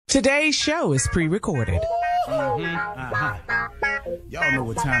Today's show is pre-recorded. Y'all know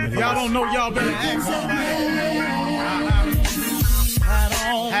what time it is. Y'all don't know, y'all better ask somebody.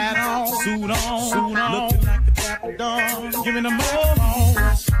 Hat on, suit on, looking like the Dapper Dawn, giving them all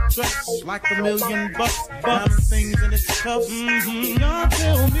dressed like $1 million bucks, things in its cuffs. Y'all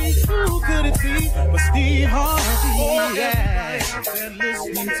tell me who could it be but Steve Harvey? Oh yeah, they're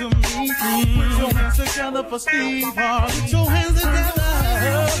listening to me. Put your hands together for Steve Harvey. Put your hands together.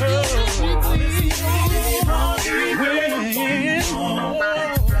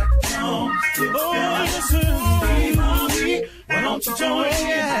 Why don't you join?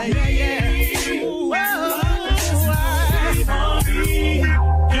 Yeah. Get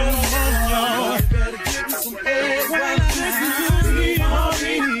on, y'all. Better give me some eggs. Why not listen to Steve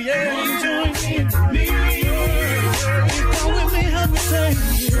Harvey? Yeah, join in with me. Come with me, help me say.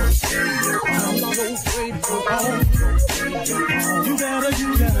 I'm so grateful. You gotta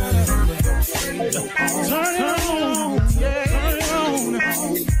turn it on. Yeah, turn it on.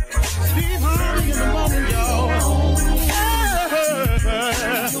 Steve Harvey in the moment, y'all. Turn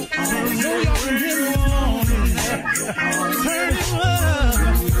it on.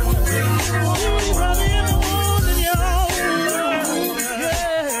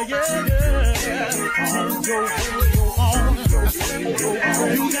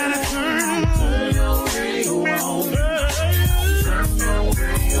 You gotta turn your radio on.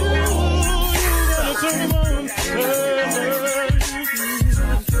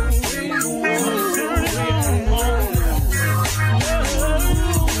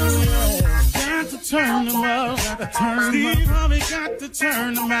 Turn them up, Steve Harvey got to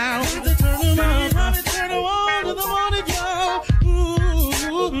turn them out. Steve Harvey turn them on to the morning, y'all.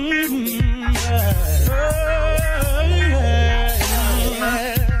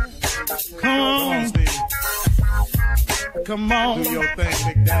 Come on, Steve. Come on. Do your thing,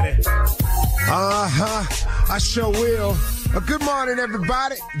 Big Daddy. I sure will. Good morning,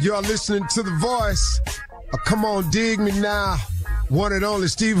 everybody. You're listening to The Voice. Come on, dig me now. One and only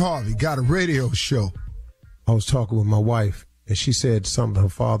Steve Harvey got a radio show. I was talking with my wife, and she said something her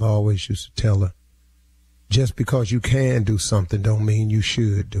father always used to tell her. Just because you can do something don't mean you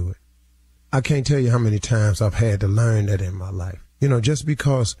should do it. I can't tell you how many times I've had to learn that in my life. You know, just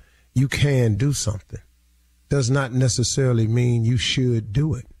because you can do something does not necessarily mean you should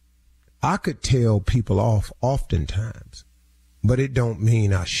do it. I could tell people off oftentimes, but it don't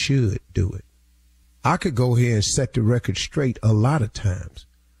mean I should do it. I could go here and set the record straight a lot of times,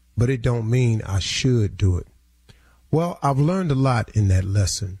 but it don't mean I should do it. Well, I've learned a lot in that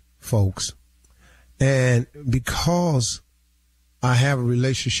lesson, folks. And because I have a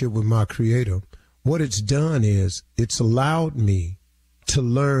relationship with my Creator, what it's done is it's allowed me to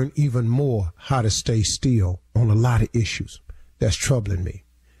learn even more how to stay still on a lot of issues that's troubling me.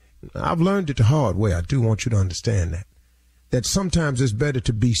 I've learned it the hard way. I do want you to understand that sometimes it's better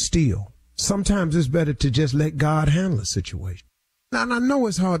to be still. Sometimes it's better to just let God handle a situation. Now, and I know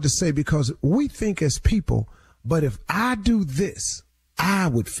it's hard to say because we think as people, but if I do this, I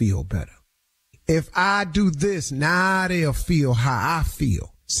would feel better. If I do this, now they'll feel how I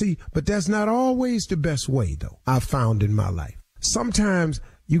feel. See, but that's not always the best way, though, I've found in my life. Sometimes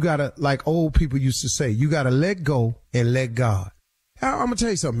you gotta, like old people used to say, you gotta let go and let God. I'm going to tell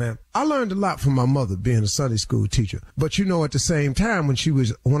you something, man. I learned a lot from my mother being a Sunday school teacher. But, you know, at the same time, when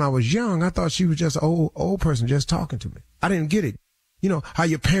I was young, I thought she was just an old person just talking to me. I didn't get it. You know, how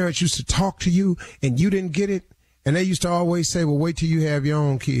your parents used to talk to you and you didn't get it. And they used to always say, well, wait till you have your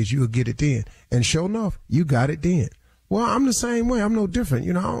own kids. You'll get it then. And sure enough, you got it then. Well, I'm the same way. I'm no different.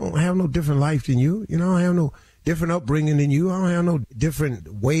 You know, I don't have no different life than you. You know, I have no different upbringing than you. I don't have no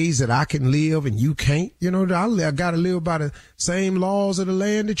different ways that I can live and you can't. You know, I got to live by the same laws of the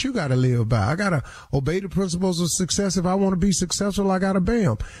land that you got to live by. I got to obey the principles of success. If I want to be successful, I got to obey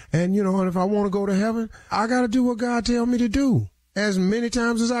them. And, you know, and if I want to go to heaven, I got to do what God tell me to do as many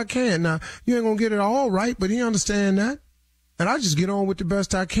times as I can. Now, you ain't going to get it all right, but he understand that. And I just get on with the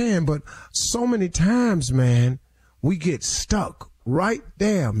best I can. But so many times, man, we get stuck right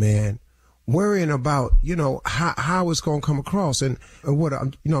there, man, worrying about, you know, how it's going to come across. And what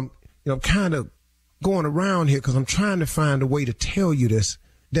I'm kind of going around here because I'm trying to find a way to tell you this,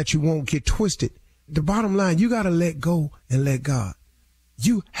 that you won't get twisted. The bottom line, you got to let go and let God.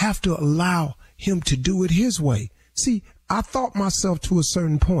 You have to allow him to do it his way. See, I thought myself to a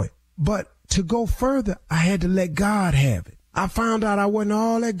certain point, but to go further, I had to let God have it. I found out I wasn't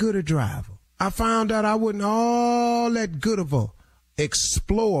all that good a driver. I found out I wasn't all that good of a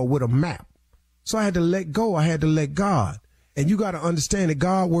explorer with a map. So I had to let go. I had to let God. And you got to understand that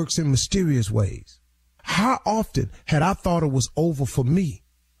God works in mysterious ways. How often had I thought it was over for me,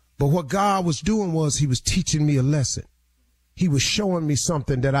 But what God was doing was he was teaching me a lesson. He was showing me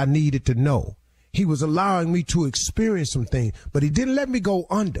something that I needed to know. He was allowing me to experience some things, but he didn't let me go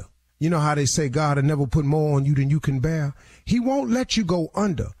under. You know how they say God will never put more on you than you can bear? He won't let you go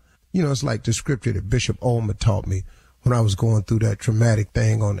under. You know, it's like the scripture that Bishop Ulmer taught me when I was going through that traumatic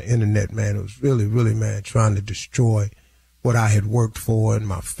thing on the internet, man. It was really, really, man, trying to destroy what I had worked for and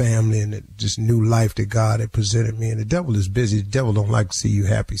my family and this new life that God had presented me. And the devil is busy. The devil don't like to see you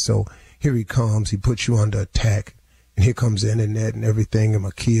happy. So here he comes. He puts you under attack. And here comes the internet and everything. And my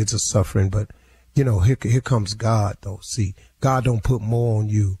kids are suffering. But, you know, here comes God, though. See, God don't put more on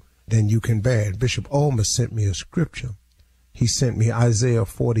you than you can bear. And Bishop Ulmer sent me a scripture. He sent me Isaiah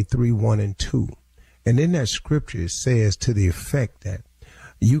 43:1-2. And in that scripture, it says to the effect that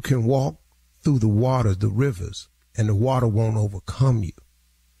you can walk through the waters, the rivers, and the water won't overcome you.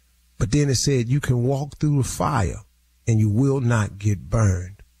 But then it said you can walk through the fire and you will not get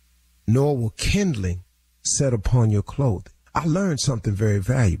burned, nor will kindling set upon your clothing. I learned something very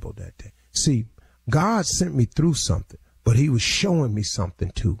valuable that day. See, God sent me through something, but he was showing me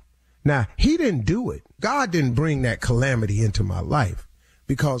something too. Now, he didn't do it. God didn't bring that calamity into my life,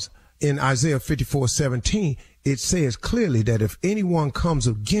 because in Isaiah 54:17, it says clearly that if anyone comes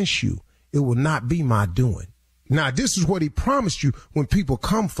against you, it will not be my doing. Now, this is what he promised you when people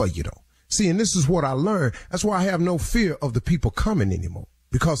come for you, though. See, and this is what I learned. That's why I have no fear of the people coming anymore,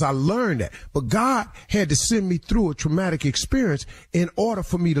 because I learned that. But God had to send me through a traumatic experience in order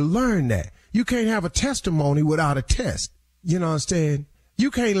for me to learn that. You can't have a testimony without a test. You know what I'm saying?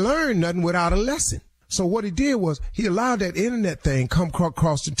 You can't learn nothing without a lesson. So what he did was he allowed that internet thing come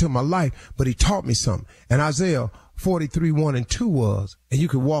across into my life, but he taught me something. And Isaiah 43:1-2 was, and you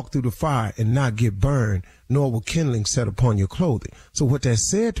can walk through the fire and not get burned, nor will kindling set upon your clothing. So what that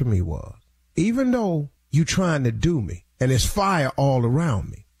said to me was, even though you trying to do me and there's fire all around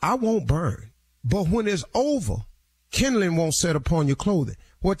me, I won't burn. But when it's over, kindling won't set upon your clothing.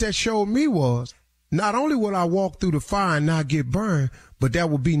 What that showed me was, not only will I walk through the fire and not get burned, but there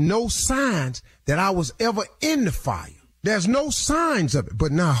will be no signs that I was ever in the fire. There's no signs of it.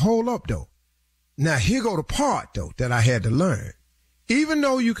 But now hold up, though. Now here go the part, though, that I had to learn. Even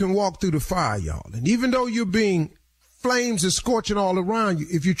though you can walk through the fire, y'all, and even though you're being flames is scorching all around you,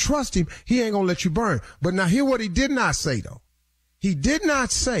 if you trust him, he ain't gonna let you burn. But now hear what he did not say, though. He did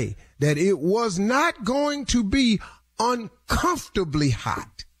not say that it was not going to be uncomfortably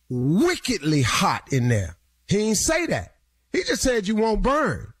hot, wickedly hot in there. He didn't say that. He just said you won't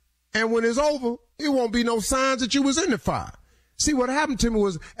burn. And when it's over, it won't be no signs that you was in the fire. See, what happened to me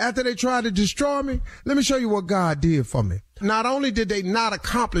was, after they tried to destroy me, let me show you what God did for me. Not only did they not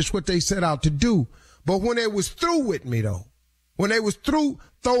accomplish what they set out to do, but when they was through with me, though, when they was through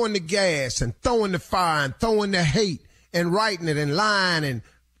throwing the gas and throwing the fire and throwing the hate and writing it and lying and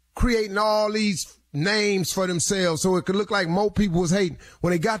creating all these names for themselves so it could look like more people was hating,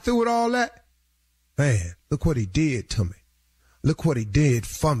 when they got through with all that, man, look what he did to me. Look what he did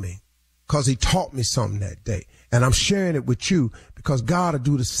for me, because he taught me something that day. And I'm sharing it with you because God will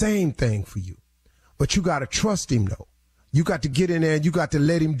do the same thing for you. But you got to trust him, though. You got to get in there and you got to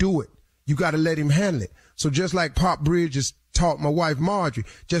let him do it. You got to let him handle it. So just like Pop Bridges taught my wife Marjorie,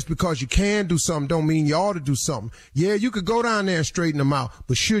 just because you can do something don't mean you ought to do something. Yeah, you could go down there and straighten them out,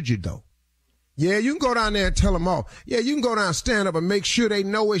 but should you, though? Yeah, you can go down there and tell them off. Yeah, you can go down and stand up and make sure they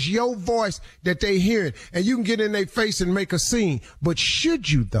know it's your voice that they hearing, and you can get in their face and make a scene. But should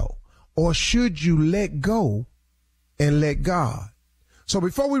you, though? Or should you let go and let God? So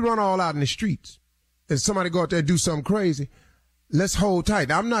before we run all out in the streets and somebody go out there and do something crazy, let's hold tight.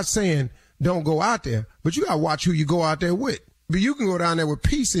 Now, I'm not saying don't go out there, but you got to watch who you go out there with. But you can go down there with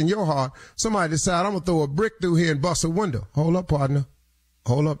peace in your heart. Somebody decide, I'm going to throw a brick through here and bust a window. Hold up, partner.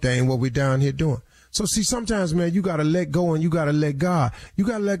 Hold up, that ain't what we down here doing. So see, sometimes, man, you got to let go and you got to let God. You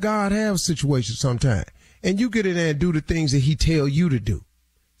got to let God have situations sometimes. And you get in there and do the things that he tell you to do.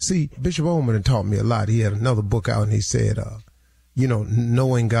 See, Bishop Ulmer taught me a lot. He had another book out and he said,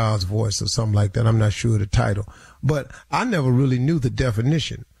 knowing God's voice or something like that. I'm not sure of the title, but I never really knew the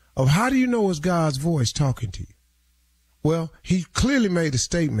definition of how do you know it's God's voice talking to you? Well, he clearly made a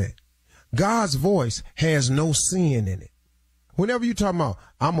statement. God's voice has no sin in it. Whenever you talk about,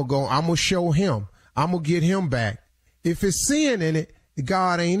 I'm going to show him, I'm going to get him back. If it's sin in it,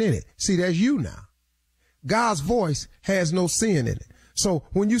 God ain't in it. See, that's you now. God's voice has no sin in it. So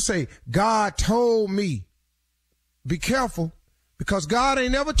when you say, God told me, be careful, because God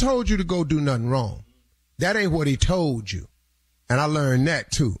ain't never told you to go do nothing wrong. That ain't what he told you. And I learned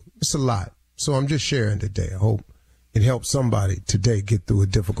that too. It's a lot. So I'm just sharing today. I hope it helps somebody today get through a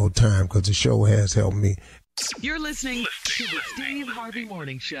difficult time, because the show has helped me. You're listening to the Steve Harvey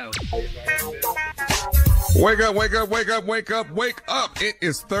Morning Show. Wake up, wake up, wake up, wake up, wake up. It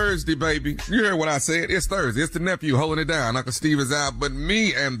is Thursday, baby. You heard what I said. It's Thursday. It's the nephew holding it down. Uncle Steve is out, but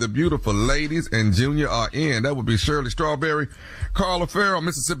me and the beautiful ladies and Junior are in. That would be Shirley Strawberry, Carla Farrell,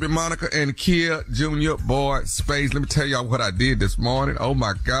 Mississippi Monica, and Kia Junior Boy Space. Let me tell y'all what I did this morning. Oh,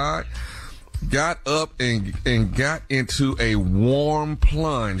 my God. Got up and got into a warm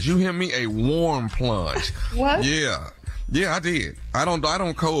plunge. You hear me? A warm plunge. What? Yeah, I did. I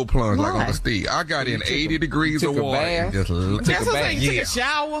don't cold plunge like Uncle Steve. I got in 80 degrees of water and just took a bath. Took a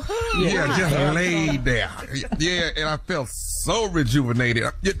shower. Yeah, just laid there. Yeah, and I felt so rejuvenated.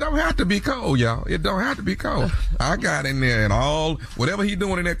 It don't have to be cold, y'all. It don't have to be cold. I got in there and whatever he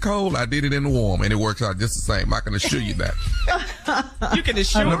doing in that cold, I did it in the warm, and it works out just the same. I can assure you that. You can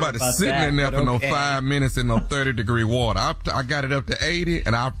assure nobody sitting in there for no 5 minutes in no 30-degree water. I got it up to 80,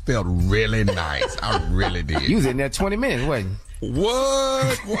 and I felt really nice. I really did. You was in there 20 minutes, wasn't you?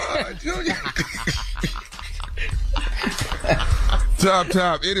 What, Junior?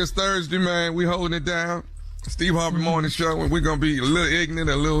 Top. It is Thursday, man. We holding it down. Steve Harvey Morning Show, and we're gonna be a little ignorant,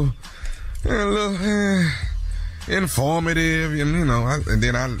 a little informative, and and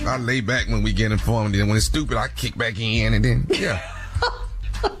then I lay back when we get informed. And when it's stupid, I kick back in, and then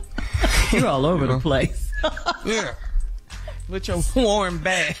You're all over the place. Yeah. With your warm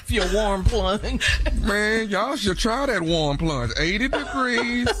bath, your warm plunge. Man, y'all should try that warm plunge. 80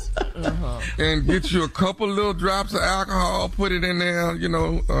 degrees. And get you a couple little drops of alcohol, put it in there,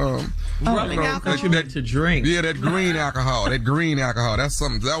 Rubbing alcohol? That you meant to drink. Yeah, that green alcohol. That's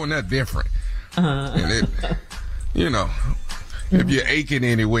something, that one that's different. And it, if you're aching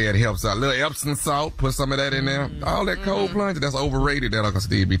anywhere, it helps out. A little Epsom salt, put some of that in there. All that cold plunge, that's overrated, that Uncle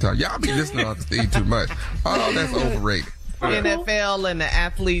Steve be talking. Y'all be listening to Uncle Steve too much. All that's overrated. NFL and the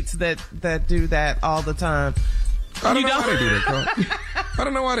athletes that do that all the time. I don't know why they do that, Carl. I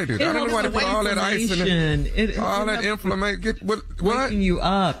don't know why they do that. I don't know why they put all that ice in it. All that inflammation. What? Waking you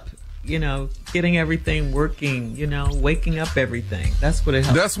up, getting everything working, waking up everything. That's what it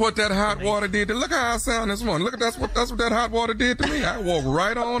helps. That's what that hot water did. Look how I sound this morning. Look, that's what that hot water did to me. I woke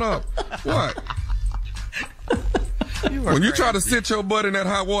right on up. What? When you try to sit your butt in that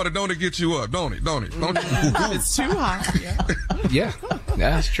hot water, don't it get you up? Don't it? It's too hot. Yeah,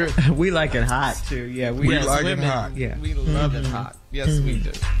 that's true. We like it hot too. Yeah, we like it hot. Yeah, we love it hot. Yes, we do.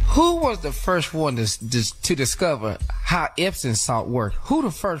 Who was the first one to discover how Epsom salt worked? Who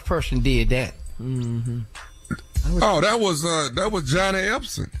the first person did that? That was Johnny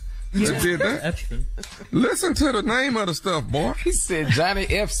Epsom. Yeah. That did that. Epsom. Listen to the name of the stuff, boy. He said Johnny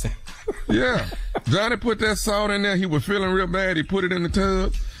Epsom. Yeah. Johnny put that salt in there. He was feeling real bad. He put it in the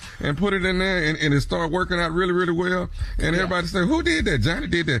tub and put it in there, and it started working out really, really well. And everybody said, who did that? Johnny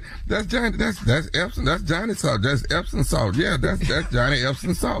did that. That's Johnny. That's Epsom. That's Johnny salt. That's Epsom salt. Yeah, that's Johnny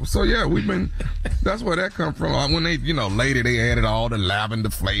Epsom salt. So yeah, that's where that come from. When they, later they added all the lavender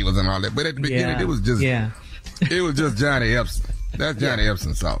flavors and all that. But at the beginning, it was just Johnny Epsom. That's Johnny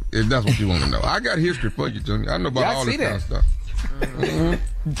Epsom salt. If that's what you want to know. I got history for you, Junior. I know about all this kind of stuff.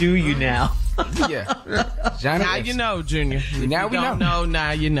 Do you now? Yeah. Johnny now Epsom. you know, Junior. Now we know.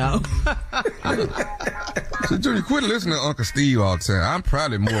 Now you know. So, Junior, quit listening to Uncle Steve all the time. I'm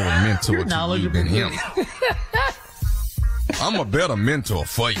probably more of a mentor to you than him. I'm a better mentor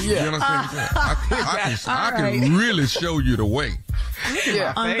for you. Yeah. You understand what I'm saying? I can really show you the way.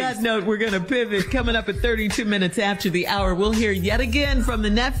 Yeah. On that note, we're going to pivot. Coming up at 32 minutes after the hour, we'll hear yet again from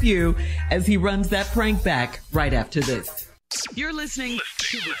the nephew as he runs that prank back right after this. You're listening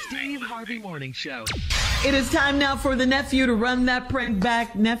to the Steve Harvey Morning Show. It is time now for the nephew to run that prank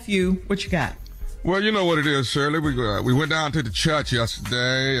back. Nephew, what you got? Well, you know what it is, Shirley. We went down to the church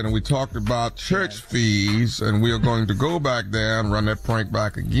yesterday, and we talked about church fees, and we are going to go back there and run that prank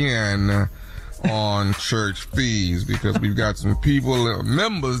back again on church fees, because we've got some people,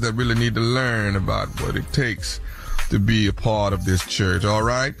 members, that really need to learn about what it takes to be a part of this church. All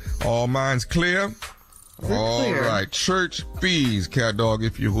right? All minds clear? All right. Church fees, cat dog,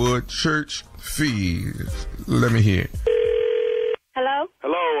 if you would. Church fees. Let me hear it. Hello?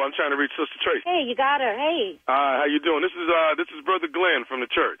 Hello, I'm trying to reach Sister Tracy. Hey, you got her. Hey. How you doing? This is Brother Glenn from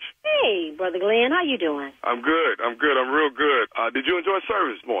the church. Hey, Brother Glenn, how you doing? I'm good. I'm real good. Did you enjoy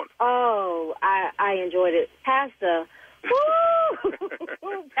service this morning? Oh, I enjoyed it. Pastor, woo!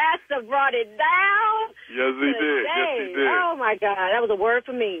 Pastor brought it down. Yes, he did. Yes, he did. Oh, my God. That was a word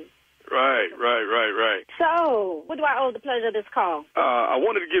for me. Right. So, what do I owe the pleasure of this call? I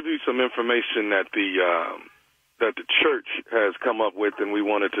wanted to give you some information that the church has come up with, and we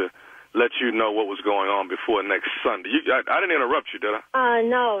wanted to let you know what was going on before next Sunday. I didn't interrupt you, did I?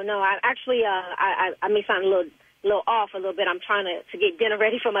 No. I actually, I may sound a little off a little bit. I'm trying to get dinner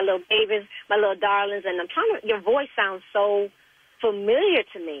ready for my little babies, my little darlings, and your voice sounds so familiar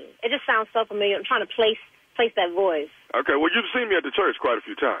to me. It just sounds so familiar. I'm trying to place that voice. Okay, well, you've seen me at the church quite a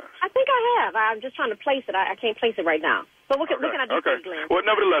few times. I think I have. I'm just trying to place it. I can't place it right now. But what can I do for you, Glenn? Well,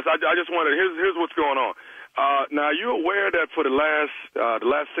 nevertheless, I just wanted, here's what's going on. Now, are you aware that for the last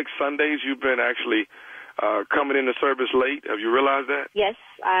 6 Sundays you've been actually coming into service late? Have you realized that? Yes,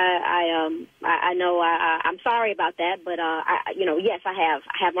 I know. I'm sorry about that, but yes, I have.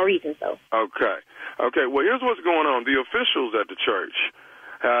 I have my reasons, though. Okay. Well, here's what's going on. The officials at the church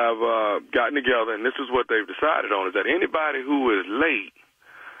have gotten together, and this is what they've decided on: is that anybody who is late,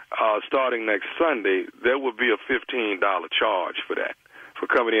 starting next Sunday, there will be a $15 charge for that, for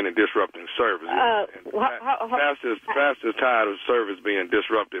coming in and disrupting service. Pastor's tired of service being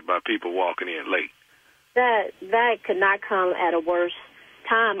disrupted by people walking in late. That could not come at a worse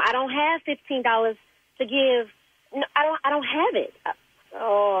time. I don't have $15 to give. No, I don't have it.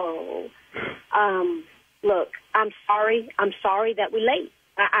 Look, I'm sorry. I'm sorry that we're late.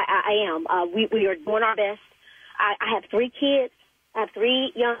 I am. We are doing our best. I have 3 kids. I have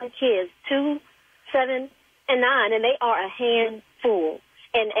 3 young kids, 2, 7, and 9, and they are a handful.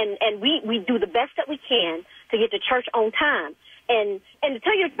 And we do the best that we can to get to church on time. And to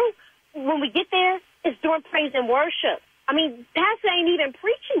tell you the truth, when we get there, it's during praise and worship. I mean, Pastor ain't even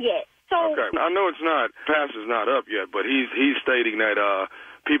preaching yet. So okay, I know it's not. Pastor's not up yet, but he's stating that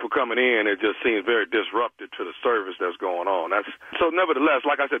people coming in, it just seems very disruptive to the service that's going on. So nevertheless,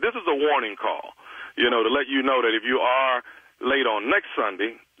 like I said, this is a warning call, to let you know that if you are late on next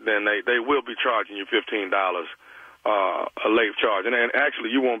Sunday, then they will be charging you $15 a late charge, and actually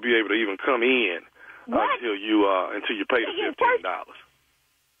you won't be able to even come in until you pay the $15.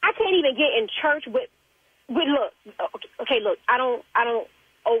 I can't even get in church with look. Okay, look, I don't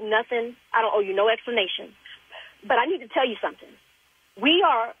owe nothing. I don't owe you no explanation. But I need to tell you something. Me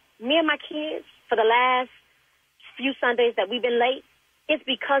and my kids, for the last few Sundays that we've been late, it's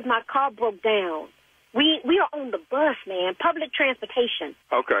because my car broke down. We are on the bus, man, public transportation.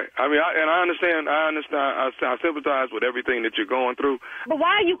 Okay. I mean, I understand. I sympathize with everything that you're going through. But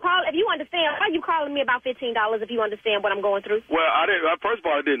why are you calling? If you understand, why are you calling me about $15 if you understand what I'm going through? Well, I didn't. First of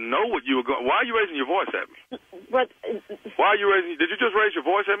all, I didn't know what you were going. Why are you raising your voice at me? Why are you raising? Did you just raise your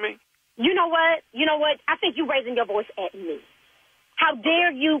voice at me? You know what? I think you're raising your voice at me. How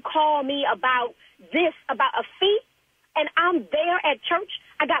dare you call me about this, about a fee? And I'm there at church.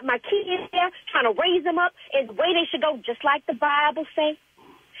 I got my kids there trying to raise them up in the way they should go, just like the Bible says.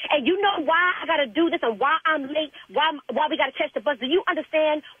 And you know why I got to do this and why I'm late, why we got to catch the bus. Do you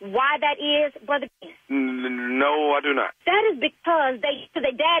understand why that is, Brother? No, I do not. That is because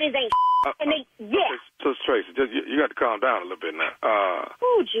their daddies ain't and they, yeah. Okay, so, Tracy, you got to calm down a little bit now.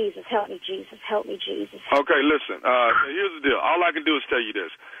 Oh, Jesus, help me, Jesus, help me, Jesus. Okay, listen, here's the deal. All I can do is tell you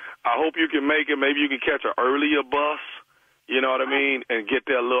this. I hope you can make it. Maybe you can catch an earlier bus. You know what I mean? And get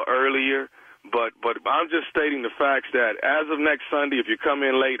there a little earlier. But I'm just stating the facts that as of next Sunday, if you come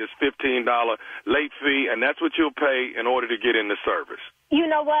in late, it's $15 late fee, and that's what you'll pay in order to get in the service. You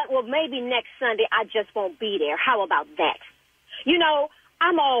know what? Well, maybe next Sunday I just won't be there. How about that?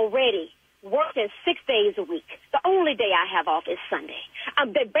 I'm already working 6 days a week. The only day I have off is Sunday.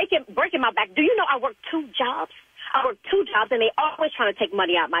 I'm breaking my back. Do you know I work 2 jobs? I work 2 jobs, and they always trying to take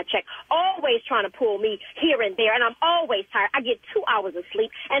money out of my check, always trying to pull me here and there, and I'm always tired. I get 2 hours of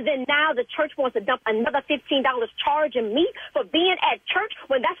sleep, and then now the church wants to dump another $15 charging me for being at church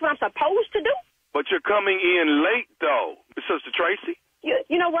when that's what I'm supposed to do. But you're coming in late, though, Sister Tracy.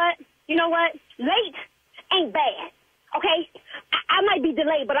 You know what? Late ain't bad, okay? I might be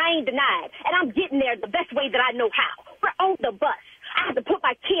delayed, but I ain't denied, and I'm getting there the best way that I know how. We're on the bus. I have to put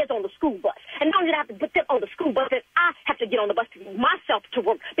my kids on the school bus. And not only do I have to put them on the school bus, then I have to get on the bus to get myself to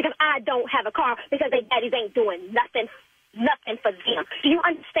work because I don't have a car because their daddies ain't doing nothing for them. Do you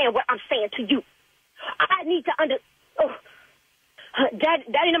understand what I'm saying to you? I need to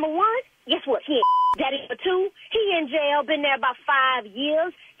Daddy number 1, guess what? He ain't. Daddy number 2, he in jail, been there about 5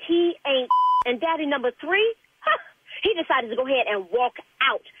 years. He ain't. And daddy number 3, he decided to go ahead and walk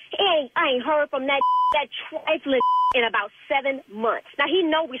out. I ain't heard from that trifling in about 7 months. Now, he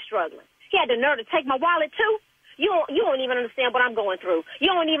know we struggling. He had the nerve to take my wallet, too. You don't even understand what I'm going through.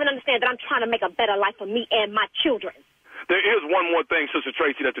 You don't even understand that I'm trying to make a better life for me and my children. There is one more thing, Sister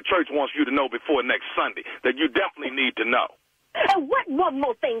Tracy, that the church wants you to know before next Sunday, that you definitely need to know. And what one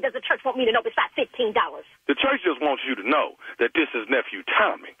more thing does the church want me to know besides $15? The church just wants you to know that this is Nephew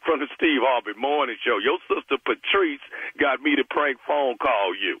Tommy from the Steve Harvey Morning Show. Your sister Patrice got me to prank phone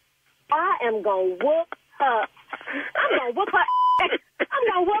call you. I am going to whoop her. I'm going to whoop her. I'm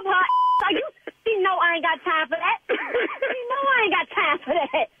going to whoop her. You know I ain't got time for that. You know I ain't got time for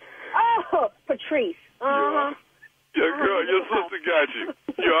that. Oh, Patrice. Uh-huh. Your girl, your sister got you.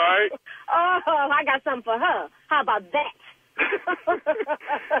 You all right? Oh, I got something for her. How about that?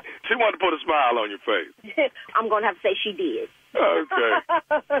 She wanted to put a smile on your face. I'm going to have to say she did. Okay.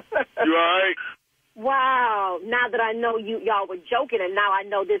 You all right? Wow. Now that I know y'all were joking, and now I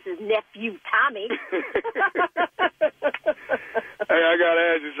know this is nephew Tommy. Hey, I got to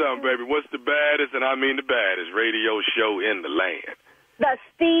ask you something, baby. What's the baddest, and I mean the baddest, radio show in the land? The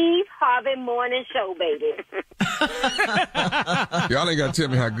Steve Harvey Morning Show, baby. Y'all ain't got to tell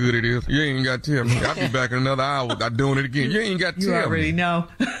me how good it is. You ain't got to tell me. I'll be back in another hour. I'm doing it again. You ain't got to tell me. You already know.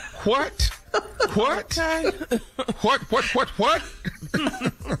 What? What? What?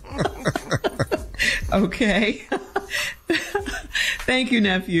 Okay. Thank you,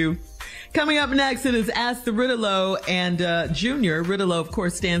 nephew. Coming up next, it is Ask the Riddle-O and Junior. Riddle-O, of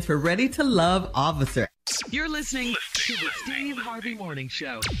course, stands for Ready to Love Officer. You're listening to the Steve Harvey Morning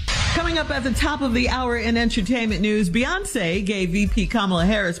Show. Coming up at the top of the hour in entertainment news, Beyonce gave VP Kamala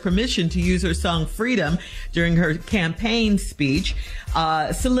Harris permission to use her song Freedom during her campaign speech.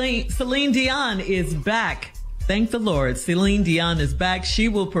 Celine Dion is back. Thank the Lord. Celine Dion is back. She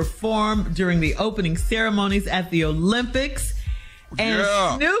will perform during the opening ceremonies at the Olympics. And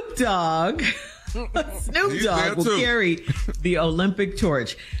Snoop Dogg will carry the Olympic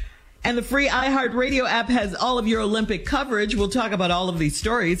torch. And the free iHeartRadio app has all of your Olympic coverage. We'll talk about all of these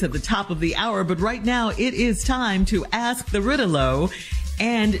stories at the top of the hour. But right now, it is time to Ask the Riddle-O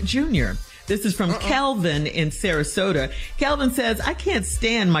and Junior. This is from Kelvin in Sarasota. Kelvin says, I can't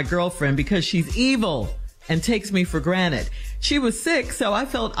stand my girlfriend because she's evil and takes me for granted. She was sick, so I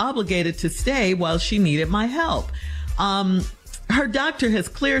felt obligated to stay while she needed my help. Her doctor has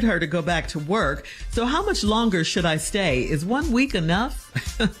cleared her to go back to work. So how much longer should I stay? Is 1 week enough?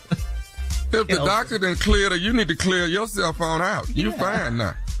 If the doctor didn't clear her, you need to clear yourself on out. You fine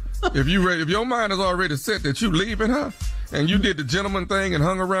now. If your mind is already set that you leaving her, and you did the gentleman thing and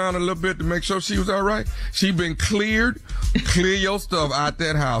hung around a little bit to make sure she was all right, she been cleared. Clear your stuff out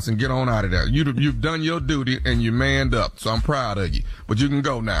that house and get on out of there. You've done your duty and you manned up. So I'm proud of you. But you can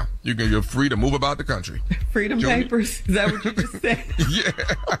go now. You're free to move about the country. Freedom Junior. papers? Is that what you just said? Yeah.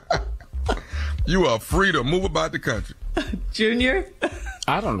 You are free to move about the country. Junior?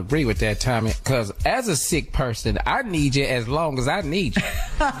 I don't agree with that, Tommy, because as a sick person, I need you as long as I need you.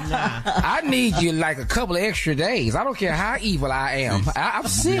 I need you like a couple of extra days. I don't care how evil I am. I'm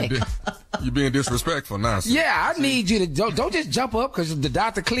sick. You're being disrespectful now. Sir. Yeah, I need you to don't just jump up because the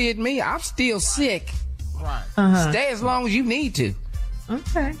doctor cleared me. I'm still sick. Right. Stay as long as you need to.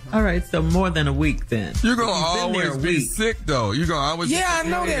 Okay. All right. So more than a week then. You're going to always be sick, though. You're going to always be sick. Yeah, I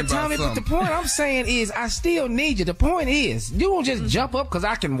know that, Tommy, but the point I'm saying is I still need you. The point is you don't just jump up because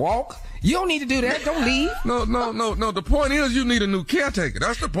I can walk. You don't need to do that. Don't leave. No. The point is you need a new caretaker.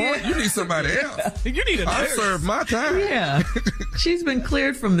 That's the point. You need somebody else. You need a nurse. I served my time. Yeah. She's been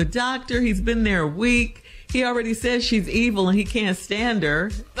cleared from the doctor. He's been there a week. He already says she's evil and he can't stand her.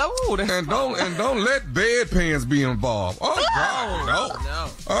 Oh, and don't let bedpans be involved. Oh God, no.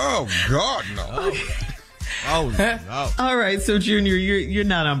 Oh God, no. Oh, no. All right, so Junior, you're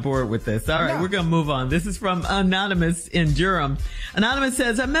not on board with this. All right, we're going to move on. This is from Anonymous in Durham. Anonymous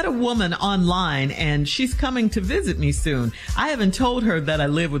says, I met a woman online and she's coming to visit me soon. I haven't told her that I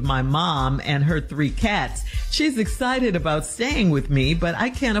live with my mom and her 3 cats. She's excited about staying with me, but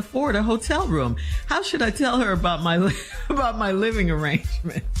I can't afford a hotel room. How should I tell her about my living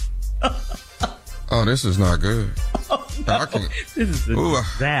arrangement? Oh, this is not good. Oh, no. This is a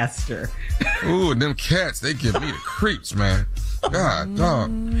disaster. Ooh, them cats, they give me the creeps, man. God, dog.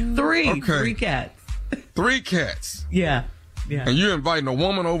 3 cats. 3 cats. Yeah. And you're inviting a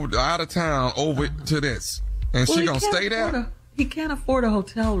woman out of town over to this. And she gonna stay there? He can't afford a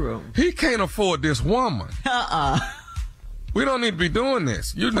hotel room. He can't afford this woman. We don't need to be doing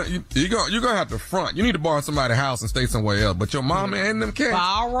this. You're gonna have to front. You need to borrow somebody's house and stay somewhere else. But your mama and them cats,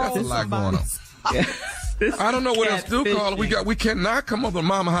 that's a lot going on. I don't know what else to do, Carla. We cannot come up to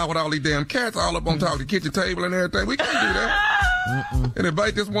mama house with all these damn cats all up on top of the kitchen table and everything. We can't do that. And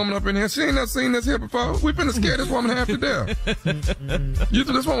invite this woman up in here. She ain't never seen this here before. We finna scare this woman half to death.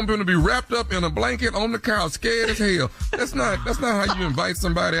 This woman finna be wrapped up in a blanket on the couch, scared as hell. That's not how you invite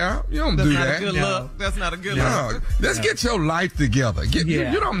somebody out. You don't do that. That's not a good look. Let's get your life together.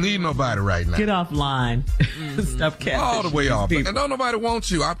 You don't need nobody right now. Get offline. Stop catfishing. All the way off. And don't nobody want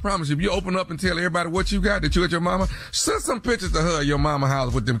you. I promise you. If you open up and tell everybody what you got, that you at your mama, send some pictures to her at your mama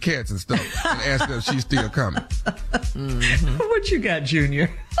house with them cats and stuff and ask her if she's still coming. What you got, Junior?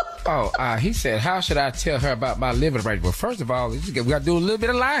 He said, how should I tell her about my living arrangement? Well, first of all, we got to do a little bit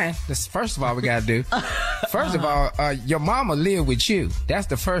of lying. That's first of all we got to do. First of all, your mama lived with you. That's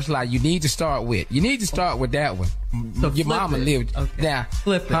the first lie you need to start with. You need to start with that one. So your mama lived. Okay. Now,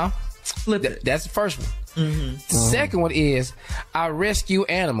 flip it. Huh? Flip it. That's the first one. The second one is I rescue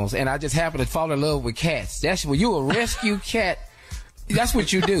animals, and I just happen to fall in love with cats. That's when you a rescue cat. That's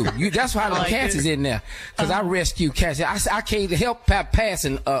what you do. That's why the cats is in there. Because I rescue cats. I can't help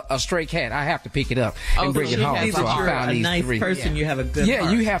passing a stray cat. I have to pick it up and bring it home. So you're a nice person. You have a good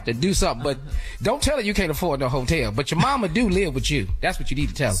heart. You have to do something. But don't tell her you can't afford no hotel. But your mama do live with you. That's what you need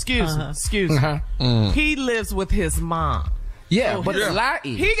to tell her. Excuse me. He lives with his mom. Yeah, but the lie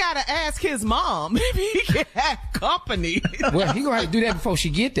is he gotta ask his mom if he can have company. Well, he gonna have to do that before she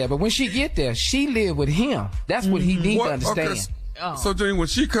get there. But when she get there, she live with him. That's what he needs to understand. Okay. So, Junior, when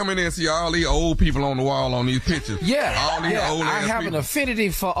she come in there and see all these old people on the wall on these pictures, all these old I have people. an affinity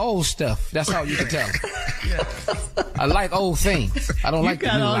for old stuff. That's all you can tell. I like old things. I don't like the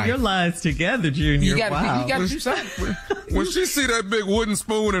new got all life. your lives together, Junior. You got to do something. When she see that big wooden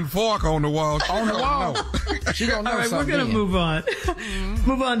spoon and fork on the wall, she gonna know all right, something. we're gonna move on.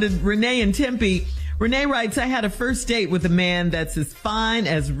 Move on to Renee and Tempe. Renee writes, I had a first date with a man that's as fine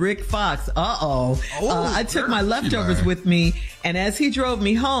as Rick Fox. I took my leftovers with me, and as he drove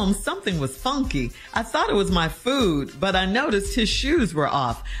me home, something was funky. I thought it was my food, but I noticed his shoes were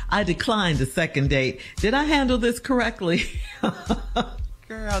off. I declined a second date. Did I handle this correctly?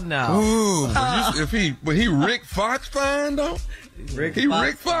 Girl, no. Ooh, but he Rick Fox fine though? Rick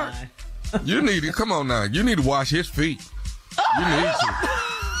Fox. You need to, come on now, you need to wash his feet. You need to.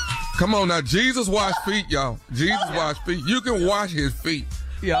 Come on now, Jesus washed feet, y'all. Jesus washed feet. You can wash his feet.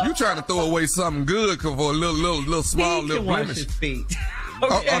 Yeah. You trying to throw away something good for a little small little blemish. Wash his feet.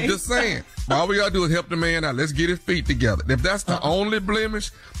 Okay. I'm just saying. All we gotta do is help the man out. Let's get his feet together. If that's the only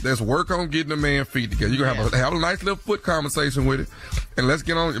blemish, let's work on getting the man feet together. You gonna have a nice little foot conversation with it, and let's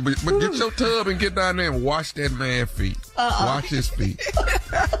get on. But get your tub and get down there and wash that man's feet. Wash his feet.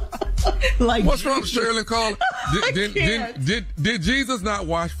 Like what's wrong, Shirley and Carla? Did Jesus not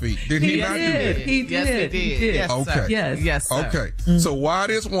wash feet? Did he not do that? He did. Yes, he did. Yes, okay. Sir. Yes, sir. Okay. So why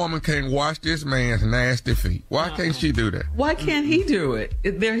this woman can't wash this man's nasty feet? Why can't she do that? Why can't he do it?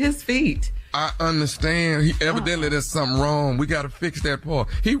 They're his feet. I understand. Evidently there's something wrong. We got to fix that part.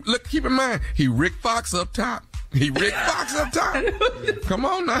 Keep in mind, he Rick Fox up top. He Rick Fox up top. Come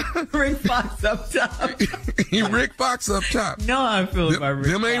on now. Rick Fox up top. He Rick Fox up top. No, I feel about Rick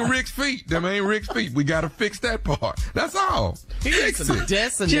Them ain't Fox. Rick's feet. Them ain't Rick's feet. We got to fix that part. That's all. Fix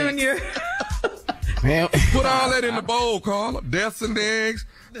it. Junior. Man. Put all that in the bowl, Carla. Deaths and eggs,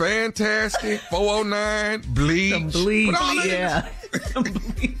 fantastic, 409, bleach. Some bleach, Some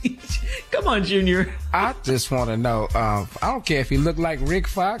bleach. Come on, Junior. I just want to know, I don't care if he looked like Rick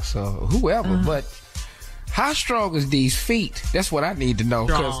Fox or whoever, but how strong is these feet? That's what I need to know.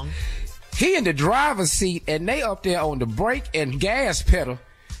 Because he in the driver's seat and they up there on the brake and gas pedal.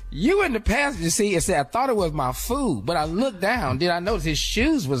 You in the passenger seat and said, I thought it was my food, but I looked down, then I noticed his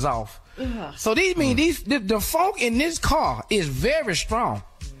shoes was off. So the funk in this car is very strong.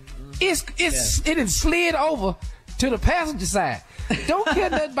 It is slid over to the passenger side. Don't care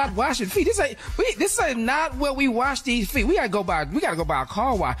nothing about washing feet. This ain't not where we wash these feet. We gotta go by a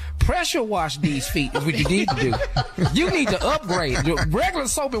car wash. Pressure wash these feet is what you need to do. You need to upgrade. The regular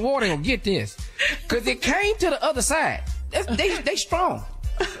soap and water don't get this. Cause it came to the other side. They strong.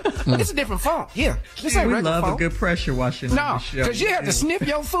 It's a different funk. Yeah. This ain't we regular love funk. a good pressure washing. No, because you have to sniff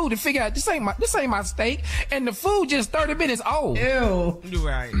your food and figure out this ain't my steak, and the food just 30 minutes old. Ew.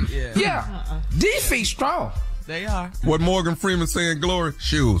 Right. Yeah. Yeah. These feet strong. They are. What Morgan Freeman saying, Glory?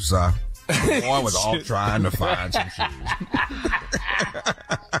 Shoes, sir. The boy was off trying to find some shoes.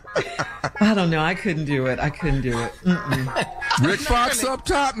 I don't know. I couldn't do it. Rick Fox up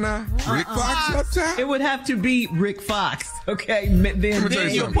top now. Rick Fox up top. It would have to be Rick Fox. Okay. Let me tell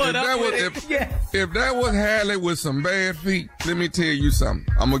you something. If If that was Hallie with some bad feet, let me tell you something.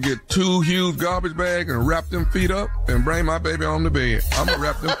 I'm going to get 2 huge garbage bags and wrap them feet up and bring my baby on the bed. I'm going to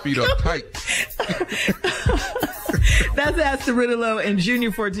wrap them feet up tight. That's Ask the Riddle and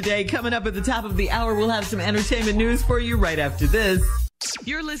Junior for today. Coming up at the top of the hour, we'll have some entertainment news for you right after this.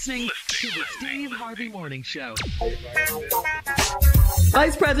 You're listening to the Steve Harvey Morning Show.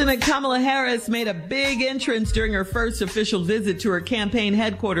 Vice President Kamala Harris made a big entrance during her first official visit to her campaign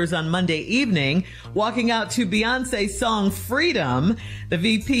headquarters on Monday evening, walking out to Beyonce's song Freedom. The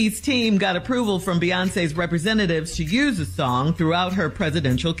VP's team got approval from Beyonce's representatives to use the song throughout her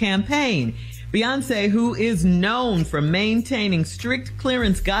presidential campaign. Beyonce, who is known for maintaining strict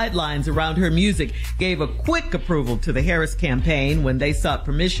clearance guidelines around her music, gave a quick approval to the Harris campaign when they sought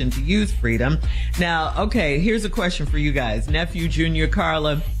permission to use Freedom. Now, okay, here's a question for you guys. Nephew, Junior,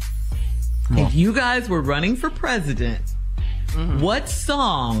 Carla. If you guys were running for president, what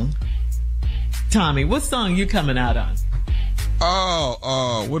song, Tommy, what song you coming out on?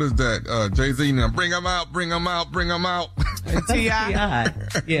 Oh, what is that? Jay-Z now. Bring 'em out, bring 'em out, bring 'em out. T.I.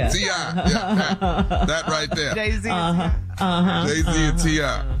 Yeah. T.I. Yeah. That right there. Jay-Z. Jay-Z and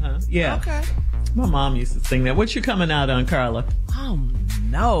T.I. Yeah. Okay. My mom used to sing that. What you coming out on, Carla? Oh,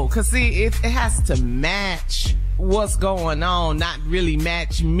 no. Because, see, it has to match what's going on, not really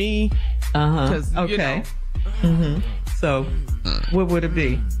match me. Okay. So, what would it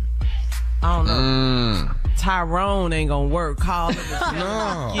be? I don't know. Tyrone ain't gonna work. Call him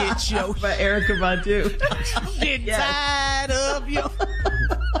No. Get your For Erykah Badu. get tired of you.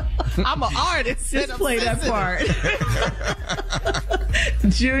 I'm an artist. Just play that part.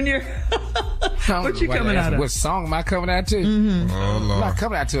 Junior, what you coming out of? What song am I coming out to? Oh, I'm Lord. not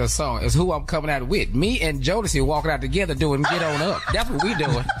coming out to a song. It's who I'm coming out with. Me and Jodeci walking out together doing Get On Up. That's what we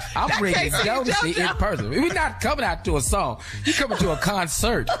doing. I'm bringing Jodeci in person. We're not coming out to a song. You coming to a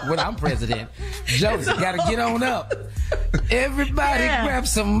concert when I'm president. Jodeci got to get on up. Everybody grab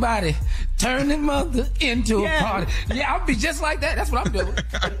somebody. Turn the mother into a party. Yeah, I'll be just like that. That's what I'm doing.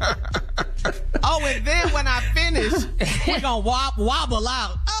 Oh, and then when I finish, we're gonna wobble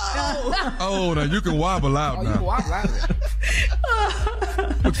out. Oh, now you can wobble out Oh, now. you can walk out.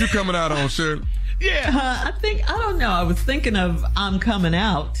 What you coming out on, Shirley? I don't know. I was thinking of I'm Coming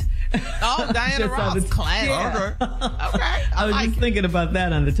Out. Oh, Diana Just on Ross, the- class. Okay. Okay. I was just thinking about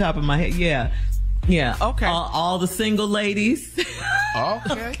that on the top of my head. Yeah. Okay. All the single ladies.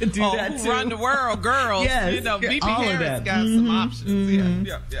 Okay. Could do that Who too. Run the World, girls. Yes, You know, yeah, B.B. all of Harris that. got some options.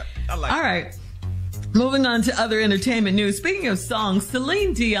 Yeah. I like All right. Moving on to other entertainment news. Speaking of songs,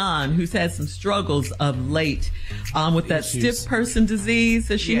 Celine Dion, who's had some struggles of late with that stiff person disease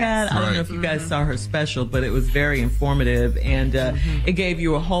that she had. I don't know if you guys saw her special, but it was very informative, and it gave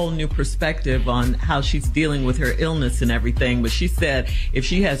you a whole new perspective on how she's dealing with her illness and everything. But she said if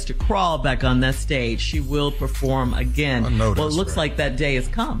she has to crawl back on that stage, she will perform again. I know Well, it that's looks right. like that day has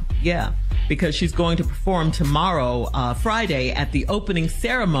come. Yeah. Because she's going to perform tomorrow, Friday, at the opening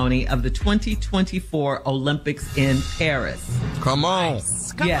ceremony of the 2024 Olympics in Paris. Come on.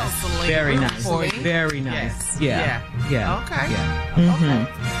 Come Yes, on, Celine. very Root nice. for you. Very nice. Yes. Yeah. Okay.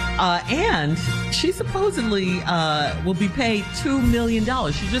 Yeah. And she supposedly will be paid $2 million.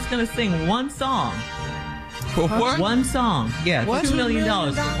 She's just going to sing one song. For what? One song. Yeah, What? $2 million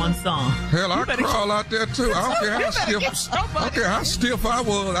for one song. Hell, I'll crawl out there too. I don't care how stiff I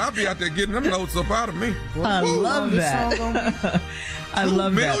was. I'll be out there getting them notes up out of me. I love that. I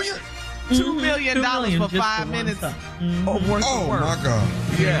love that. $2 million $2 for just 5 one minutes song. of worth Oh of work. my God.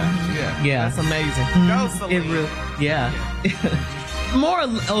 Yeah. That's amazing. Go, Celine. It really, yeah. More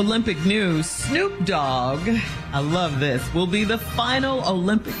Olympic news. Snoop Dogg, I love this, will be the final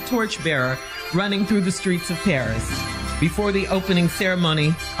Olympic torchbearer running through the streets of Paris before the opening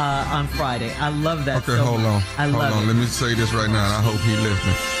ceremony on Friday. I love that. Okay, so hold much. on. I love it. Let me say this right now, and I hope he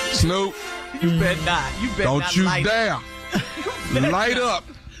listening. Snoop, You better not. You better don't not you like dare light up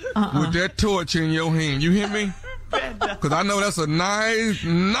with that torch in your hand. You hear me? Because I know that's a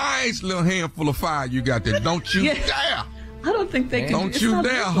nice little handful of fire you got there. Don't you Yeah. dare. I don't think they can. Don't it's you not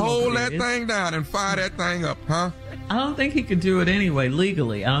dare legal hold over that there. thing down and fire that thing up, huh? I don't think he could do it anyway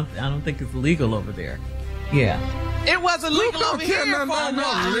legally. I don't think it's legal over there. Yeah. It wasn't legal don't over care here nothing for a about no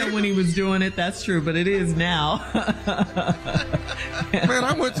while. legal. When he was doing it, that's true, but it is now. Man,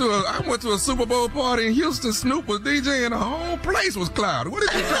 I went to a Super Bowl party in Houston. Snoop was DJing, and the whole place was clouded. What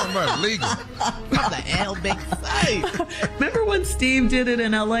are you talking about? Legal? The L big side. Remember when Steve did it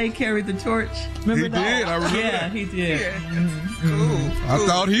in L.A., carried the torch? Remember He that? did, I remember Yeah, that. he did. I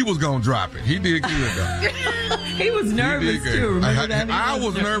thought he was gonna drop it. He did good though. He was He nervous did good. too. Remember that? I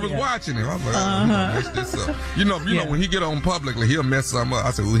was nervous watching him. I'm like, oh, he gonna mess this up. You know, when he get on publicly, he'll mess something up.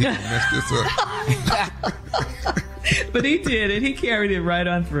 I said, well, he gonna mess this up. But he did it. He carried it right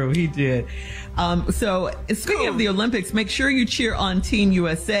on through. He did. So speaking of the Olympics, make sure you cheer on Team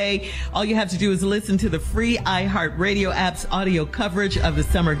USA. All you have to do is listen to the free iHeartRadio app's audio coverage of the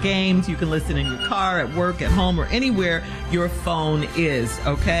summer games. You can listen in your car, at work, at home, or anywhere your phone is.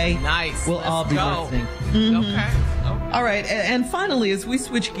 Okay? Nice. We'll all be go. listening. Okay. All right. And finally, as we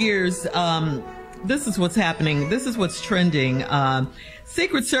switch gears, this is what's happening. This is what's trending.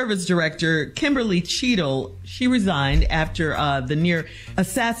 Secret Service Director Kimberly Cheadle, she resigned after the near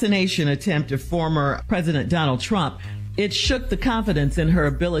assassination attempt of former President Donald Trump. it shook the confidence in her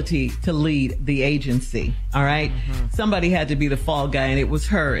ability to lead the agency. All right. Somebody had to be the fall guy, and it was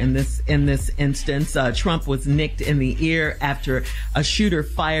her in this instance. Trump was nicked in the ear after a shooter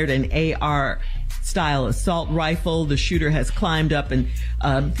fired an AR style assault rifle. The shooter has climbed up and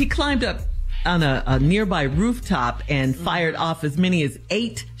he climbed up on a nearby rooftop and fired off as many as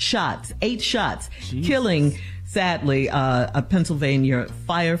 8 shots, killing, sadly, a Pennsylvania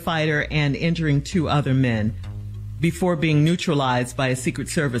firefighter and injuring 2 other men before being neutralized by a Secret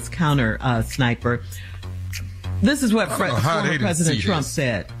Service counter sniper. This is what former President Trump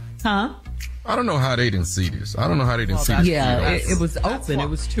said. Huh? I don't know how they didn't see this. I don't know how they didn't see this. Yeah, it was open. It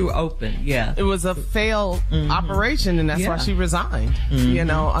was too open. Yeah. It was a failed operation, and that's why she resigned, you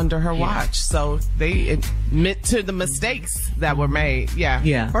know, under her watch. So they admit to the mistakes that were made. Yeah.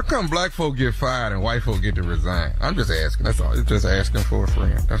 Yeah. How come black folk get fired and white folk get to resign? I'm just asking. That's all. It's just asking for a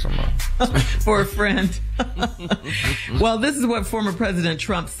friend. That's all. For a friend. Well, this is what former President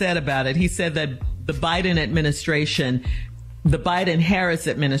Trump said about it. He said that the Biden-Harris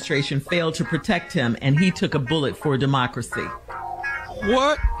administration failed to protect him, and he took a bullet for democracy.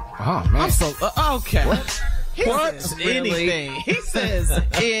 What? Oh, man. I'm so okay. He What? says anything. He says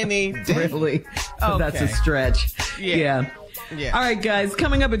anything. Really? So that's a stretch. Yeah. All right, guys,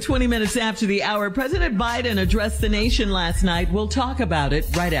 coming up at 20 minutes after the hour, President Biden addressed the nation last night. We'll talk about it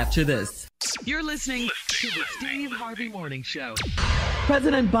right after this. You're listening to the Steve Harvey Morning Show.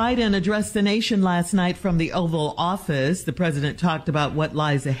 President Biden addressed the nation last night from the Oval Office. The president talked about what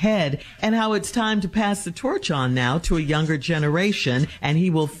lies ahead and how it's time to pass the torch on now to a younger generation, and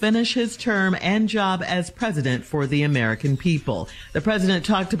he will finish his term and job as president for the American people. The president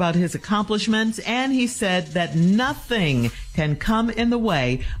talked about his accomplishments, and he said that nothing can come in the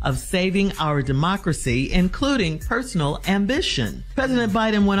way of saving our democracy, including personal ambition. President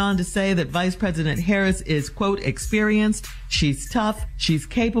Biden went on to say that Vice President Harris is, quote, experienced, she's tough, she's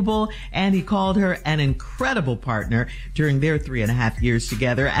capable, and he called her an incredible partner during their 3.5 years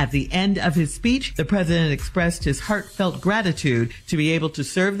together. At the end of his speech, the president expressed his heartfelt gratitude to be able to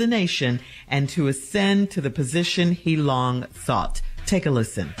serve the nation and to ascend to the position he long sought. Take a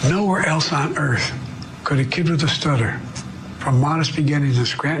listen. Nowhere else on earth could a kid with a stutter from modest beginnings in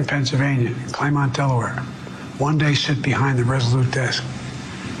Scranton, Pennsylvania, and Claremont, Delaware, one day sit behind the resolute desk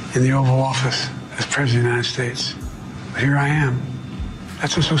in the Oval Office as President of the United States. But here I am.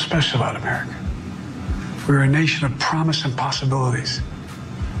 That's what's so special about America. We're a nation of promise and possibilities,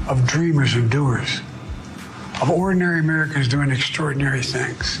 of dreamers and doers, of ordinary Americans doing extraordinary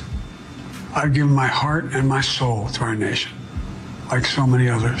things. I've given my heart and my soul to our nation, like so many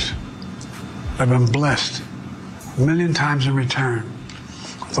others. I've been blessed a million times in return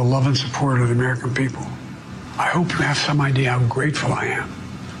with the love and support of the American people. I hope you have some idea how grateful I am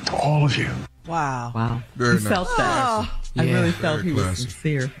to all of you. Wow. Very He nice. felt that. I really felt he was classy.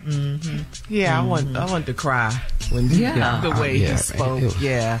 sincere. Yeah, I wanted to cry when the way he spoke.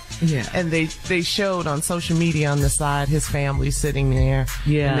 Yeah. And they showed on social media on the side his family sitting there.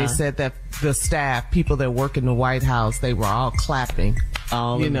 Yeah. And they said that the staff, people that work in the White House, they were all clapping.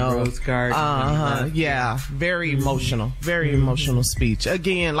 All in the Rose Garden. Yeah. Very emotional. Very emotional speech.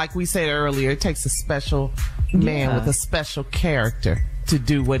 Again, like we said earlier, it takes a special man with a special character to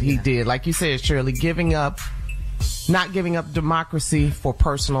do what he did. Like you said, Shirley, not giving up democracy for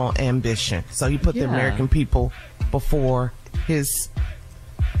personal ambition. So he put the American people before his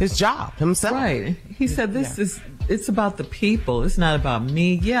job himself. Right. He said it's about the people. It's not about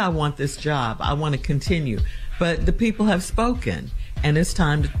me. Yeah, I want this job. I want to continue. But the people have spoken, and it's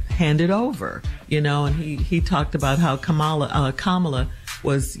time to hand it over. You know, and he talked about how Kamala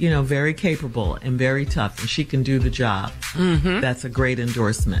was, you know, very capable and very tough, and she can do the job. That's a great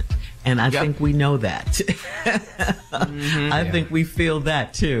endorsement. And I think we know that. I think we feel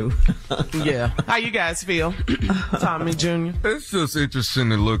that too. How you guys feel, Tommy Jr.? It's just interesting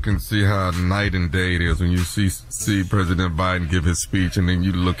to look and see how night and day it is when you see President Biden give his speech, and then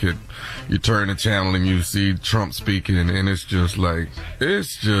you turn the channel and you see Trump speaking, and it's just like,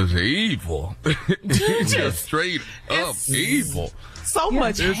 it's just evil. It's just straight up evil. So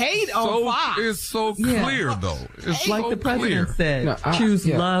much hate on Fox. It's so clear, though. It's like the president said, choose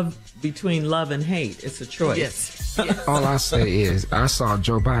love between love and hate. It's a choice. Yes. All I say is, I saw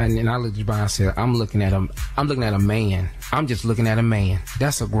Joe Biden and I looked at Biden and said, I'm looking at a man. I'm just looking at a man.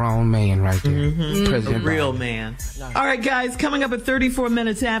 That's a grown man right there. President A real Biden. man. All right, guys, coming up at 34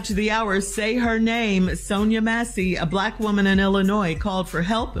 minutes after the hour, say her name. Sonya Massey, a black woman in Illinois, called for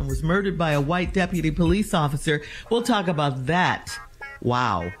help and was murdered by a white deputy police officer. We'll talk about that.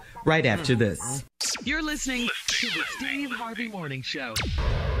 Wow. Right after this. You're listening to the Steve Harvey Morning Show.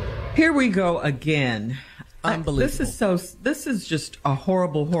 Here we go again. Unbelievable. This is just a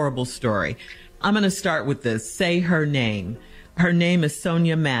horrible, horrible story. I'm going to start with this. Say her name. Her name is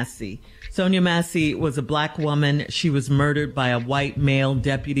Sonya Massey. Sonya Massey was a black woman. She was murdered by a white male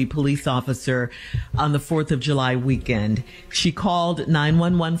deputy police officer on the 4th of July weekend. She called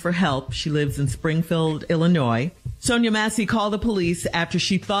 911 for help. She lives in Springfield, Illinois. Sonya Massey called the police after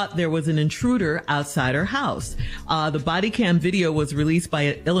she thought there was an intruder outside her house. The body cam video was released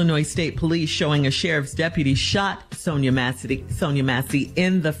by Illinois State Police showing a sheriff's deputy shot Sonya Massey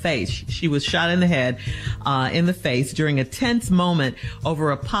in the face. She was shot in the head, in the face during a tense moment over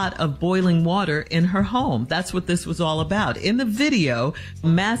a pot of boiling water in her home. That's what this was all about. In the video,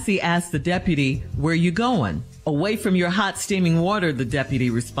 Massey asked the deputy, "Where you going?" "Away from your hot steaming water," the deputy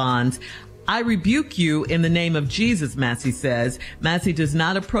responds. "I rebuke you in the name of Jesus," Massey says. Massey does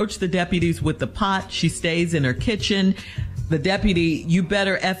not approach the deputies with the pot. She stays in her kitchen. The deputy, "You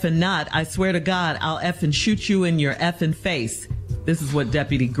better effing not. I swear to God, I'll effing shoot you in your effing face." This is what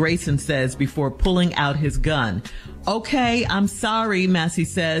Deputy Grayson says before pulling out his gun. "Okay, I'm sorry," Massey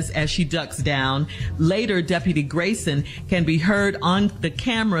says as she ducks down. Later, Deputy Grayson can be heard on the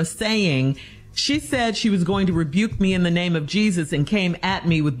camera saying, "She said she was going to rebuke me in the name of Jesus and came at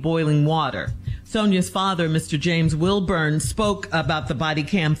me with boiling water." Sonya's father, Mr. James Wilburn, spoke about the body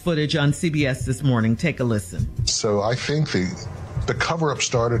cam footage on CBS this morning. Take a listen. So I think the cover-up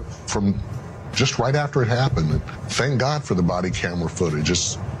started from just right after it happened. Thank God for the body camera footage.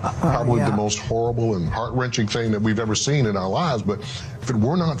 It's probably the most horrible and heart-wrenching thing that we've ever seen in our lives. But if it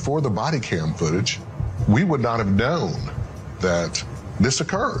were not for the body cam footage, we would not have known that this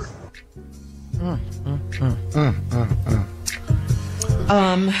occurred.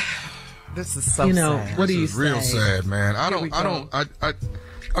 This is so sad. What do you say? Real sad, man. I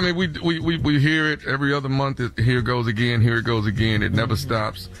mean, we hear it every other month. Here it goes again. Here it goes again. It never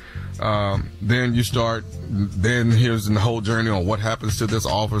stops. Then here's the whole journey on what happens to this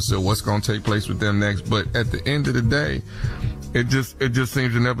officer, what's going to take place with them next. But at the end of the day, it just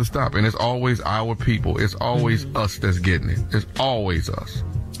seems to never stop. And it's always our people. It's always us that's getting it. It's always us.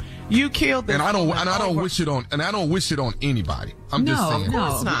 You killed this. And I don't wish it on anybody. I'm just saying. No,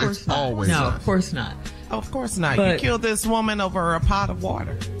 of course not. It's always No, us. of course not. Of course not. But you killed this woman over a pot of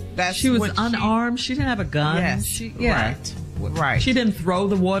water. She was unarmed. She didn't have a gun. Yes. Right. She didn't throw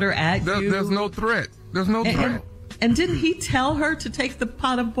the water at you. There's no threat. There's no threat. And didn't he tell her to take the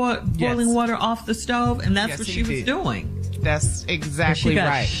pot of boiling water off the stove? And that's what she was doing. That's exactly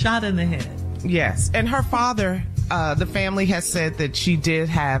right. She got shot in the head. Yes. And her father, the family has said that she did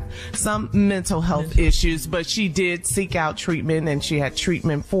have some mental health issues, but she did seek out treatment and she had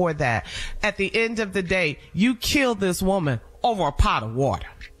treatment for that. At the end of the day, you killed this woman over a pot of water.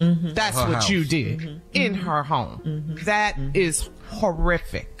 That's what house. You did in her home. That is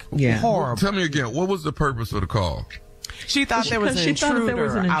horrific. Yeah. Horrible. Tell me again, what was the purpose of the call? She thought there was an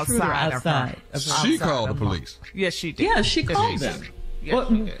intruder outside of her. She called the police. Yes, she did. Yeah, she called them. Yes,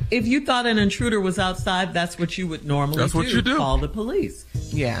 well, if you thought an intruder was outside, that's what you would normally do. That's what you do. Call the police.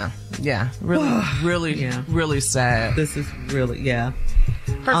 Yeah. Really sad. This is really, Her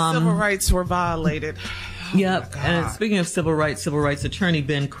civil rights were violated. Yep. And speaking of civil rights attorney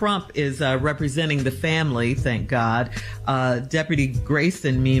Ben Crump is representing the family, thank God. Deputy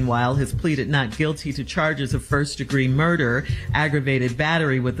Grayson, meanwhile, has pleaded not guilty to charges of first-degree murder, aggravated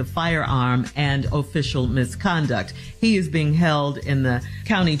battery with a firearm, and official misconduct. He is being held in the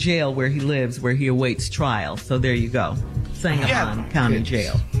county jail where he lives, where he awaits trial. So there you go. Sangamon County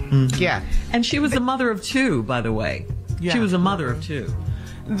Jail. Yeah. And she was a mother of two, by the way. Yeah. She was a mother of two.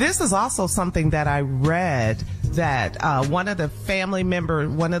 This is also something that I read that one of the family members,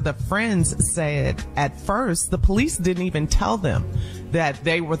 one of the friends said at first the police didn't even tell them that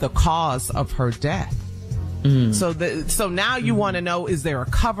they were the cause of her death. So now you want to know, is there a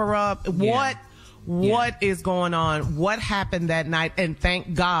cover up? What is going on? What happened that night? And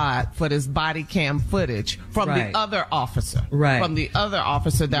thank God for this body cam footage from the other officer. From the other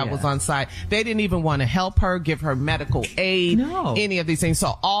officer that was on site. They didn't even want to help her, give her medical aid, any of these things.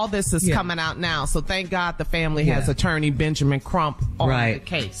 So all this is coming out now. So thank God the family has attorney Benjamin Crump on the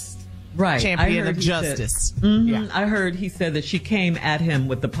case. Champion of justice. I heard he said that she came at him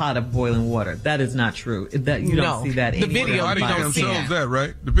with the pot of boiling water. That is not true. That you don't see that. The video don't show that,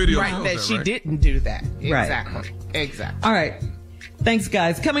 right? The video shows that she didn't do that. Exactly. All right. Thanks,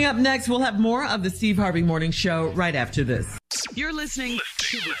 guys. Coming up next, we'll have more of the Steve Harvey Morning Show right after this. You're listening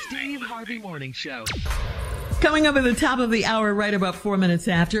to the Steve Harvey Morning Show. Coming up at the top of the hour, right about 4 minutes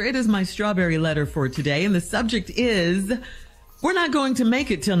after, it is my strawberry letter for today, and the subject is, we're not going to make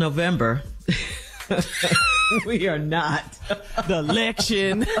it till November. We are not. The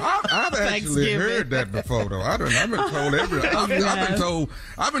election. I've actually heard that before, though. I've been told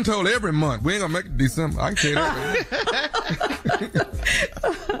I've been told every month. We ain't gonna make it December. I can tell you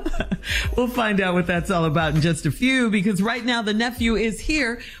that. We'll find out what that's all about in just a few, because right now the nephew is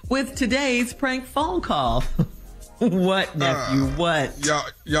here with today's prank phone call. What, nephew? What?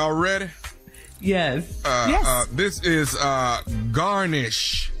 Y'all ready? Yes. Yes. This is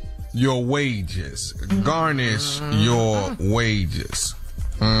garnish your wages. Garnish your wages.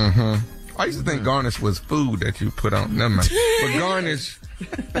 I used to think garnish was food that you put on. Never mind. But garnish,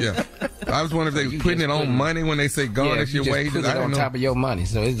 yeah. I was wondering if they were putting it on money when they say garnish your wages. Put it on top of your money.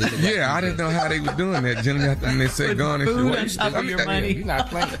 So it's just I didn't know how they were doing that, Jimmy. When they say garnish your wages. On top of your money. You're not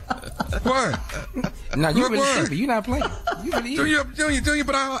playing. What? No, you really stupid. You're not playing. You really Junior,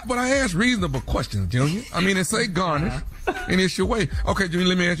 but I asked reasonable questions, Junior. I mean, it say garnish, and it's your way. Okay, Junior,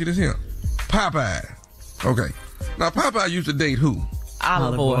 let me ask you this here. Popeye. Okay. Now, Popeye used to date who?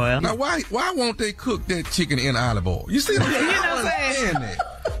 Olive oil. Now, why won't they cook that chicken in olive oil? You see what I'm saying? You know what I'm saying?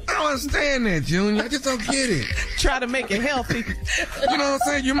 I don't understand that, Junior. I just don't get it. Try to make it healthy. You know what I'm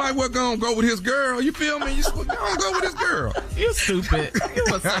saying? You might well go with his girl. You feel me? You don't go with his girl. You stupid. You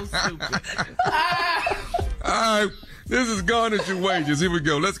were so stupid. All right. This is garnish your wages. Here we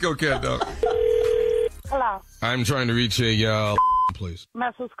go. Let's go, cat dog. Hello. I'm trying to reach a please.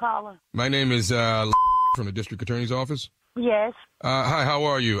 Massey's calling. My name is from the district attorney's office. Yes. Hi, how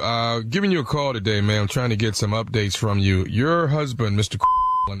are you? Giving you a call today, ma'am. Trying to get some updates from you. Your husband, Mr.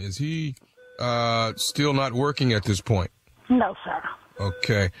 Is he still not working at this point? No, sir.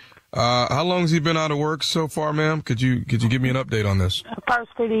 Okay. How long has he been out of work so far, ma'am? Could you give me an update on this?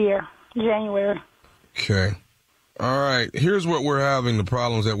 First of the year, January. Okay. All right. Here's what we're having, the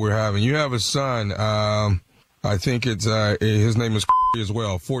problems that we're having. You have a son. I think it's his name is as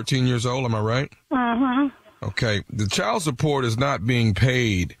well. 14 years old, am I right? Mm-hmm. Okay. The child support is not being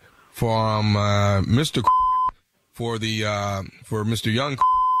paid from Mr. for Mr. Young,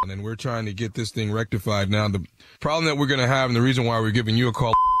 and we're trying to get this thing rectified. Now, the problem that we're going to have, and the reason why we're giving you a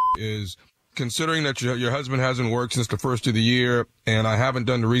call, is considering that your husband hasn't worked since the first of the year, and I haven't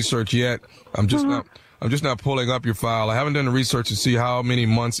done the research yet. I'm just not pulling up your file. I haven't done the research to see how many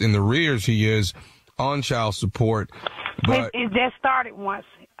months in the arrears he is on child support. But It just started once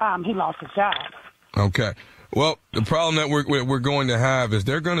he lost his job. Okay. Well, the problem that we're going to have is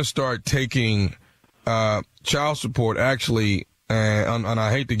they're going to start taking child support actually, and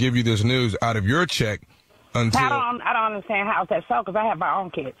I hate to give you this news, out of your check until... I don't understand how that's so, because I have my own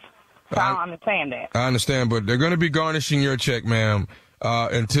kids. So I don't understand that. I understand, but they're going to be garnishing your check, ma'am,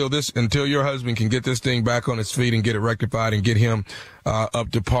 until your husband can get this thing back on its feet and get it rectified and get him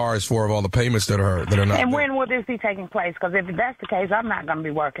up to par as far as all the payments that are not. And there. when will this be taking place? Because if that's the case, I'm not going to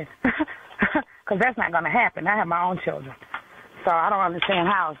be working. Because that's not going to happen. I have my own children. So I don't understand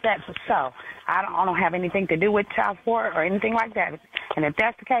how that's so. I don't have anything to do with child support or anything like that. And if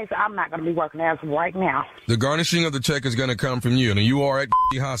that's the case, I'm not going to be working as of right now. The garnishing of the check is going to come from you. Now, you are at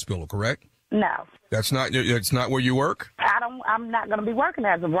the hospital, correct? No. That's not where you work? I'm not going to be working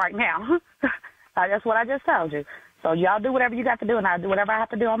as of right now. That's what I just told you. So y'all do whatever you got to do, and I'll do whatever I have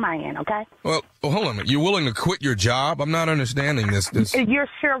to do on my end, okay? Well, hold on a minute. You're willing to quit your job? I'm not understanding this. You're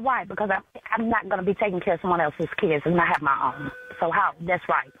sure right, because I'm not going to be taking care of someone else's kids, and I have my own. So that's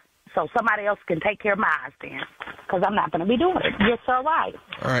right. So somebody else can take care of mine then, because I'm not going to be doing it. You're so right.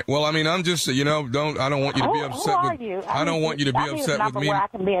 All right. Well, I mean, I'm just, I don't want you to be upset with... Who are you? I don't want you to be upset with me. Where I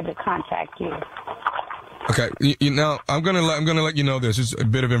can be able to contact you. Okay, now I'm gonna let you know this. It's a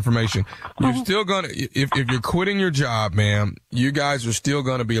bit of information. You're still gonna, if you're quitting your job, ma'am, you guys are still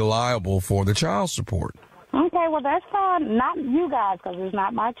gonna be liable for the child support. Okay, well that's fine. Not you guys, because it's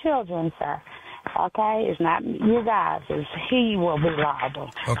not my children, sir. Okay, it's not you guys. It's he will be liable.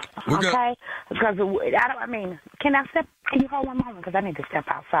 Okay, Because can I step? Can you hold one moment? Because I need to step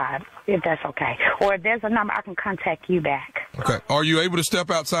outside, if that's okay. Or if there's a number, I can contact you back. Okay. Are you able to step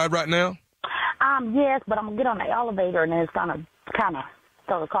outside right now? Yes, but I'm going to get on the elevator, and it's going to kind of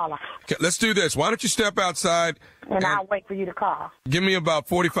throw the call off. Okay, let's do this. Why don't you step outside? And I'll wait for you to call. Give me about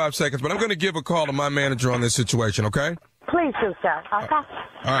 45 seconds, but I'm going to give a call to my manager on this situation, okay? Please do, sir. Okay? All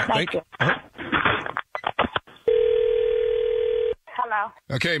right, thank you. Hello?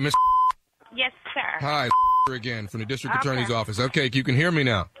 Okay, Miss... Yes, sir. Hi, again, from the district attorney's office. Okay, you can hear me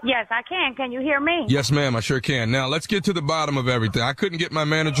now. Yes, I can. Can you hear me? Yes, ma'am, I sure can. Now, let's get to the bottom of everything. I couldn't get my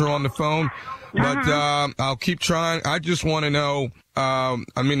manager on the phone, but I'll keep trying. I just want to know, I'm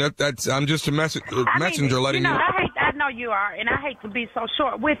just a messenger letting you know. I know you are, and I hate to be so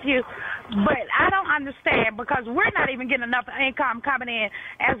short with you, But I don't understand because we're not even getting enough income coming in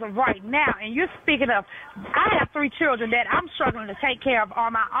as of right now. And you're speaking of, I have 3 children that I'm struggling to take care of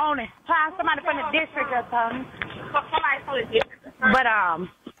on my own. And somebody from the district or something. But,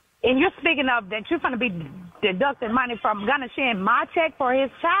 and you're speaking of that you're going to be deducting money from Gunna Shin, my check for his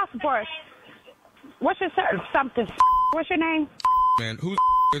child support. What's your What's your name? Man,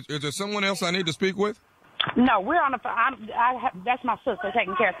 is there someone else I need to speak with? No, we're on the phone. That's my sister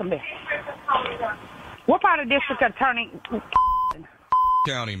taking care of some business. What part of district attorney?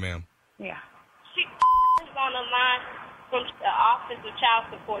 County, ma'am. Yeah. She is on the line from the Office of Child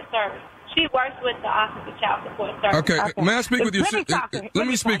Support Service. She works with the Office of Child Support Service. Okay. May I speak with your sister? Let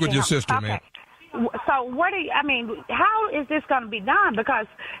me speak with your sister, okay. man. So how is this going to be done? Because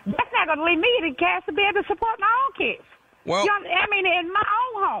that's not going to leave me the cash to be able to support my own kids. Well, in my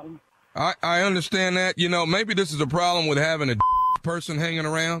own home. I understand that. You know, maybe this is a problem with having a person hanging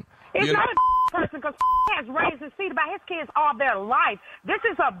around. It's not a person because has raised his seed about his kids all their life. This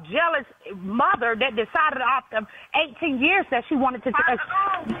is a jealous mother that decided after 18 years that she wanted to.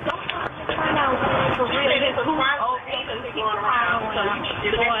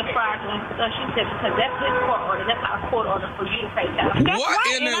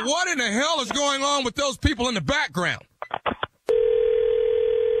 What in the hell is going on with those people in the background?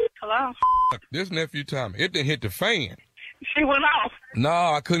 Hello? This nephew Tommy, it didn't hit the fan. She went off. No,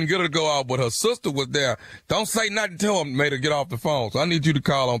 I couldn't get her to go out, but her sister was there. Don't say nothing to him, made her get off the phone. So I need you to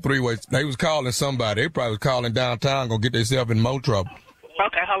call on 3-way. They was calling somebody. They probably was calling downtown, gonna get themselves in more trouble.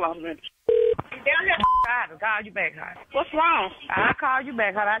 Okay, hold on a minute. I'll call you back, honey. What's wrong? I'll call you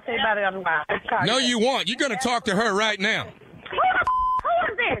back, honey. I'll tell you about it otherwise. No, you won't. You're gonna talk to her right now.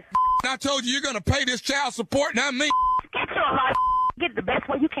 Who is this? I told you you're gonna pay this child support, not me. Get your life. Get the best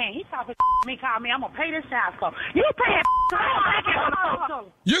way you can. He talking me, call me. I'm gonna pay this child support. You pay it.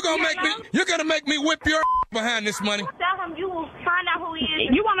 You're gonna make me whip your behind this money. Tell him you will find out who he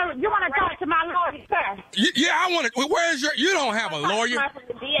is. You wanna talk to my lawyer, sir? Yeah, I want to. Where's your? You don't have a lawyer.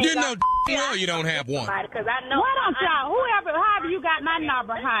 You know well you don't have one. Because I know. Why don't y'all? However you got my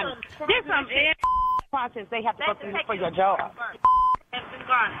number, honey. This some process they have to go through for your job. We have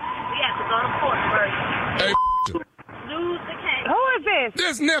to go to court first. Hey, lose the case. Who is this?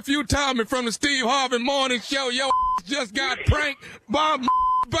 This nephew Tommy from the Steve Harvey Morning Show. Yo, just got pranked by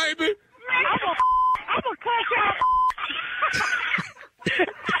baby. I'm gonna cut y'all.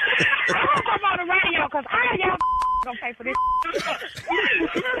 I'm gonna come on the radio because I y'all gonna pay for this.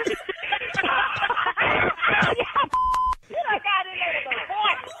 You done got it in the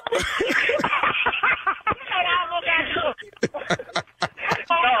voice.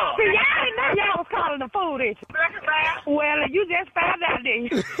 See, y'all didn't know y'all was calling the food, did you? Well, you just found out,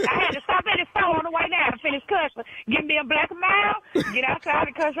 didn't you? I had to stop at the store on the way down to finish cussing. Give me a black mile, get outside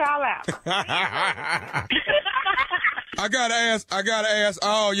and cuss y'all out. I gotta ask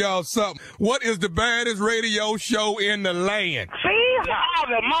all y'all something. What is the baddest radio show in the land? See?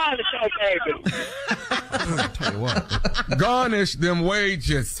 The Morning Show, baby. I'll tell you what. Garnish them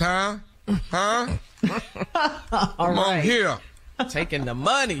wages, huh? Huh? Come on here. Taking the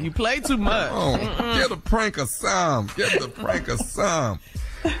money. You play too much. Get the prank a some. Get the prank a some.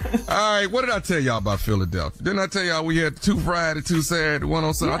 All right, what did I tell y'all about Philadelphia? Didn't I tell y'all we had 2 Friday, 2 Saturday, 1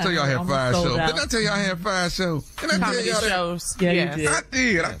 on Sunday? I tell y'all I had 5 shows. Didn't I tell y'all I had 5 shows? Didn't I tell y'all that? Shows. Yeah, you did. I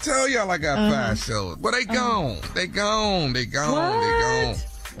did. I tell y'all I got 5 shows. But they gone. They gone. They gone.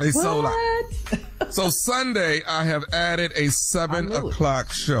 They sold out. So Sunday, I have added a 7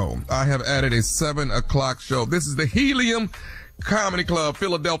 o'clock show. I have added a 7 o'clock show. This is the Helium Comedy Club,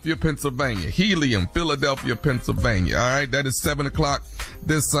 Philadelphia, Pennsylvania. Helium, Philadelphia, Pennsylvania. All right, that is 7 o'clock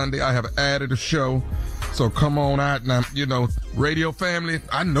this Sunday. I have added a show. So come on out now, you know, radio family.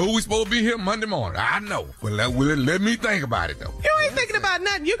 I know we're supposed to be here Monday morning. I know. But let me think about it, though. You ain't thinking about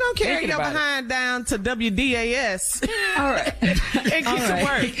nothing. You're going to carry your behind down to WDAS. All right. And get to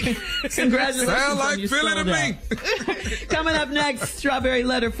work. Congratulations. Sound like Philly to me. Coming up next, Strawberry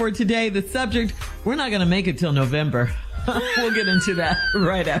Letter for today. The subject, we're not going to make it till November. We'll get into that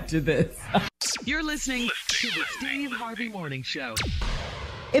right after this. You're listening to the Steve Harvey Morning Show.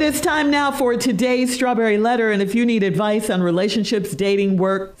 It is time now for today's Strawberry Letter. And if you need advice on relationships, dating,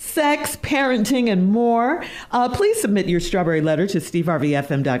 work, sex, parenting, and more, please submit your Strawberry Letter to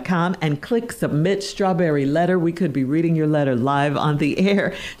steveharveyfm.com and click Submit Strawberry Letter. We could be reading your letter live on the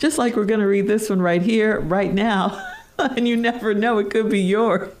air, just like we're going to read this one right here, right now. And you never know, it could be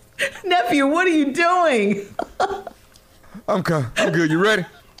yours. Nephew, what are you doing? I'm good. You ready?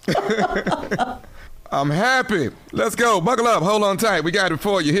 I'm happy. Let's go. Buckle up. Hold on tight. We got it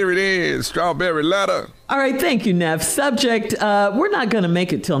for you. Here it is. Strawberry letter. All right. Thank you, Neff. Subject, we're not going to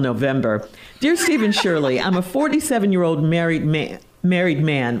make it till November. Dear Stephen Shirley, I'm a 47-year-old married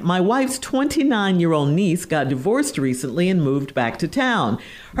man. My wife's 29-year-old niece got divorced recently and moved back to town.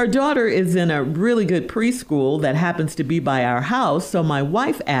 Her daughter is in a really good preschool that happens to be by our house, so my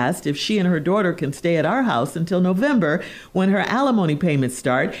wife asked if she and her daughter can stay at our house until November when her alimony payments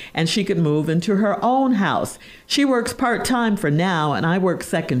start and she could move into her own house. She works part-time for now and I work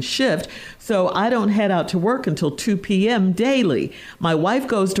second shift, so I don't head out to work until 2 p.m. daily. My wife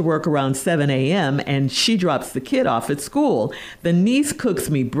goes to work around 7 a.m. and she drops the kid off at school. The niece cooks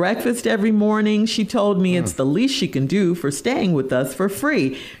me breakfast every morning. She told me it's the least she can do for staying with us for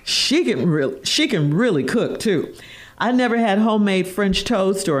free. She can really cook too. I never had homemade French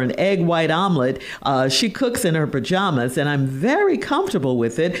toast or an egg white omelet. She cooks in her pajamas, and I'm very comfortable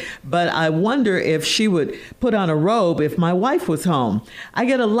with it, but I wonder if she would put on a robe if my wife was home. I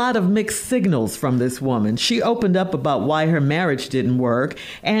get a lot of mixed signals from this woman. She opened up about why her marriage didn't work,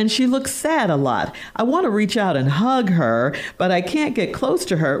 and she looks sad a lot. I want to reach out and hug her, but I can't get close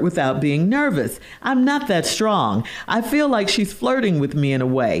to her without being nervous. I'm not that strong. I feel like she's flirting with me in a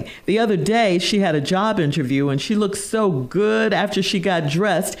way. The other day, she had a job interview, and she looks so good. After she got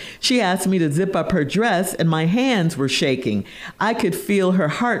dressed, she asked me to zip up her dress and my hands were shaking. I could feel her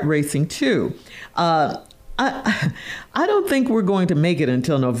heart racing too. I don't think we're going to make it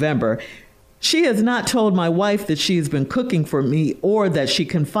until November. She has not told my wife that she has been cooking for me or that she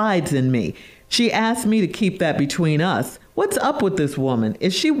confides in me. She asked me to keep that between us. What's up with this woman?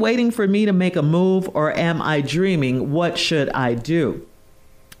 Is she waiting for me to make a move or am I dreaming? What should I do?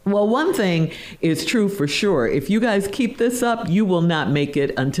 Well, one thing is true for sure. If you guys keep this up, you will not make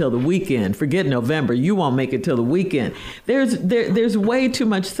it until the weekend. Forget November. You won't make it till the weekend. There's way too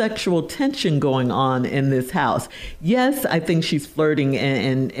much sexual tension going on in this house. Yes, I think she's flirting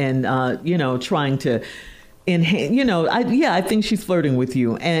and trying to enhance, I think she's flirting with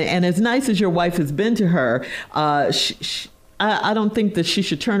you. And as nice as your wife has been to her, I don't think that she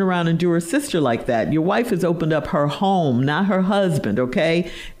should turn around and do her sister like that. Your wife has opened up her home, not her husband,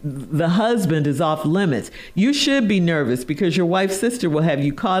 okay? The husband is off limits. You should be nervous because your wife's sister will have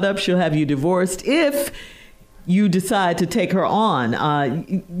you caught up. She'll have you divorced if you decide to take her on.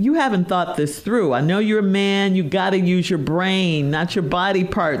 You haven't thought this through. I know you're a man. You got to use your brain, not your body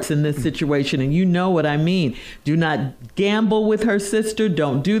parts in this situation. And you know what I mean. Do not gamble with her sister.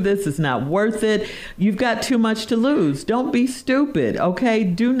 Don't do this. It's not worth it. You've got too much to lose. Don't be stupid, okay?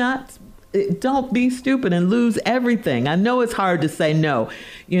 Don't be stupid and lose everything. I know it's hard to say no,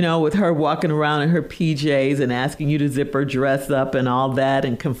 with her walking around in her PJs and asking you to zip her dress up and all that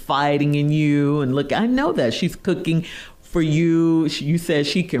and confiding in you. And look, I know that she's cooking for you. You said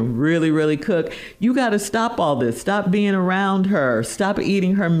she can really, really cook. You got to stop all this. Stop being around her. Stop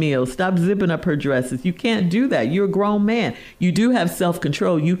eating her meals. Stop zipping up her dresses. You can't do that. You're a grown man. You do have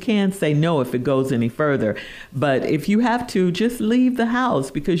self-control. You can say no if it goes any further. But if you have to, just leave the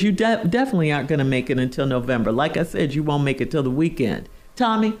house because you definitely aren't going to make it until November. Like I said, you won't make it till the weekend.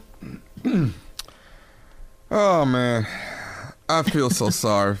 Tommy? Oh, man. I feel so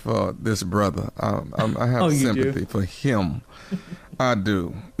sorry for this brother. I have sympathy for him. I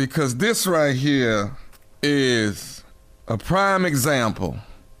do. Because this right here is a prime example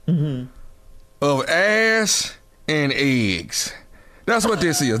of ass and eggs. That's what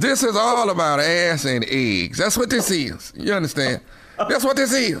this is. This is all about ass and eggs. That's what this is. You understand? That's what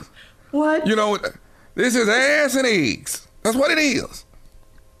this is. What? This is ass and eggs. That's what it is.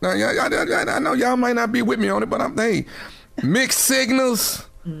 Now, I know y'all might not be with me on it, but hey, mixed signals.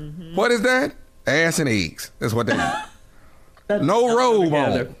 What is that? Ass and eggs. That's what that is. No robe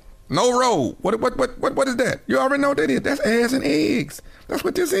on. No robe. What is that? You already know what that is. That's ass and eggs. That's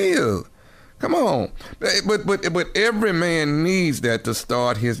what this is. Come on. But every man needs that to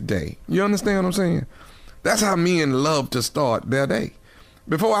start his day. You understand what I'm saying? That's how men love to start their day.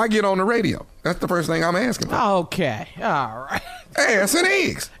 Before I get on the radio, that's the first thing I'm asking for. Okay. All right. Ass and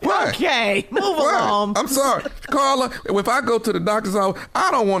eggs. What? Okay. Move along. I'm sorry. Carla, if I go to the doctor's office, I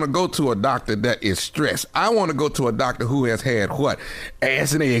don't want to go to a doctor that is stressed. I want to go to a doctor who has had what?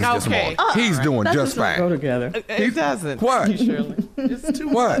 Ass and eggs this morning. He's doing that just fine. Go together. It doesn't. What? Shirley. It's too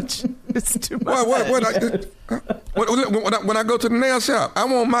much. It's too much. When I go to the nail shop, I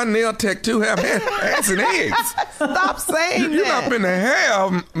want my nail tech to have ass and eggs. Stop saying You're that. not finna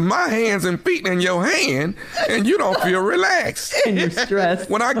have my hands and feet in your hand, and you don't feel relaxed. And you're stressed.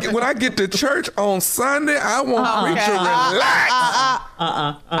 When I get to church on Sunday, I want me to relax.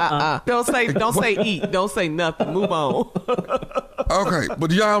 Don't say eat. Don't say nothing. Move on. Okay,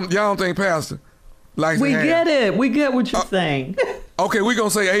 but y'all don't think, Pastor, We get it. We get what you're saying. Okay, we're going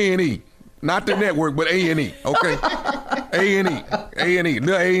to say A&E. Not the network, but A&E. Okay? A&E. A&E.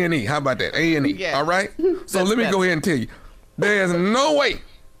 Little A&E. How about that? A&E. Yeah. All right? So let me go ahead and tell you. There's no way.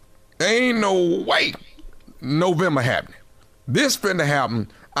 There ain't no way November happening. This finna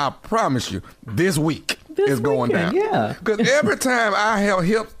happen, I promise you, this week. It's going down. Yeah. Because every time I have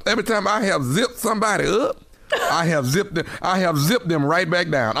zipped somebody up, I have zipped them right back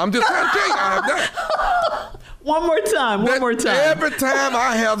down. I'm just trying to tell you, I have done it. One more time. Every time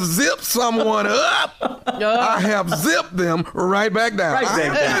I have zipped someone up, I have zipped them right back down.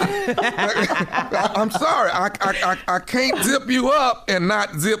 I'm sorry. I can't zip you up and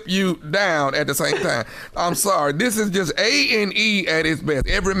not zip you down at the same time. I'm sorry. This is just A&E at its best.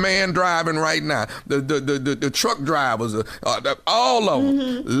 Every man driving right now, the truck drivers, all of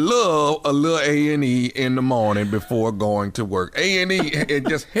them love a little A&E in the morning before going to work. A&E, it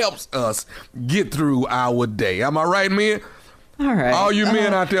just helps us get through our day. Am I right, men? All right. All you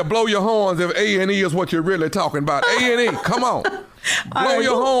men out there, blow your horns if A&E is what you're really talking about. A&E, come on. Blow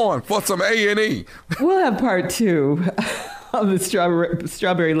your horn for some A&E. We'll have part 2 of the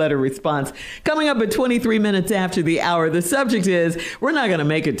strawberry letter response coming up at 23 minutes after the hour. The subject is, we're not going to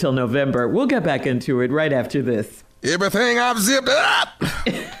make it till November. We'll get back into it right after this. Everything I've zipped up,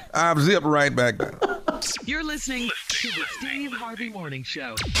 I've zipped right back down. You're listening to the Steve Harvey Morning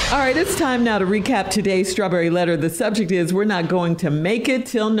Show. All right, it's time now to recap today's strawberry letter. The subject is, we're not going to make it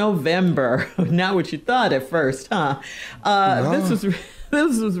till November. Not what you thought at first, huh? No.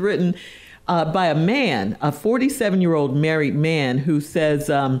 This was written by a man, a 47-year-old married man who says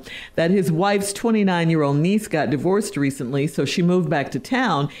that his wife's 29-year-old niece got divorced recently, so she moved back to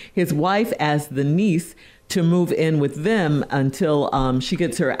town. His wife asked the niece to move in with them until she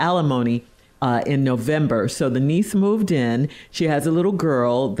gets her alimony in November. So the niece moved in. She has a little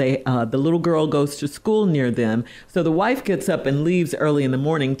girl. The little girl goes to school near them. So the wife gets up and leaves early in the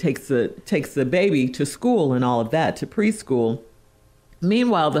morning, takes the baby to school and all of that, to preschool.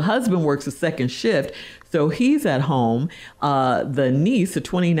 Meanwhile, the husband works a second shift, so he's at home. The niece, a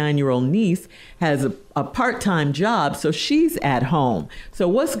 29-year-old niece, has a part-time job, so she's at home. So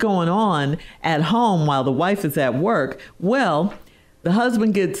what's going on at home while the wife is at work? Well, the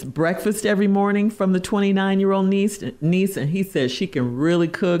husband gets breakfast every morning from the 29-year-old niece, and he says she can really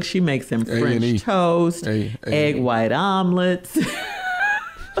cook. She makes him French toast, egg white omelets,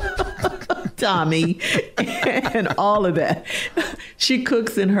 Tommy, and all of that. She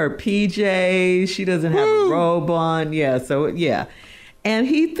cooks in her PJs. She doesn't have a robe on. Yeah. And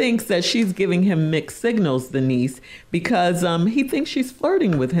he thinks that she's giving him mixed signals, the niece, because he thinks she's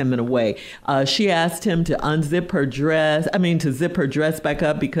flirting with him in a way. She asked him to zip her dress back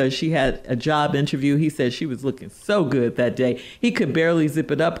up because she had a job interview. He said she was looking so good that day. He could barely zip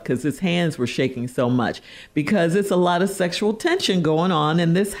it up because his hands were shaking so much, because it's a lot of sexual tension going on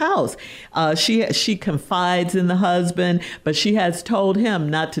in this house. She confides in the husband, but she has told him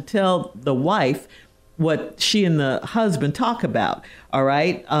not to tell the wife what she and the husband talk about, all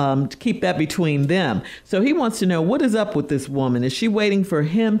right, to keep that between them. So he wants to know, what is up with this woman? Is she waiting for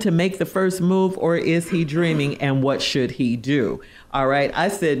him to make the first move, or is he dreaming, and what should he do? All right, I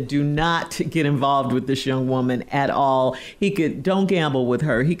said, do not get involved with this young woman at all. Don't gamble with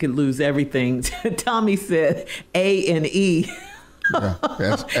her. He could lose everything. Tommy said A&E. Yeah,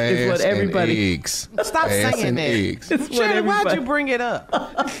 that's ass what everybody. And eggs. Stop ass saying that. Sherry, why'd you bring it up?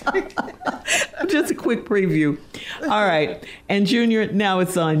 Just a quick preview. All right, and Junior, now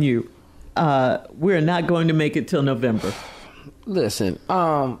it's on you. We're not going to make it till November. Listen,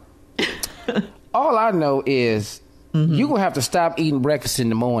 all I know is you're gonna have to stop eating breakfast in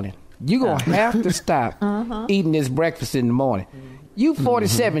the morning. You're gonna have to stop eating this breakfast in the morning. You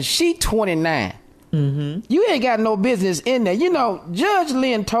 47, she 29. You ain't got no business in there. You know, Judge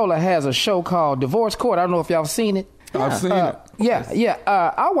Lynn Toler has a show called Divorce Court. I don't know if y'all seen it. I've seen it. Yeah.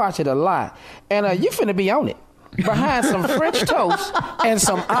 I watch it a lot. And you finna be on it. Behind some French toast and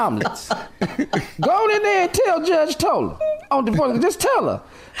some omelets. Go on in there and tell Judge Toler on Divorce. Just tell her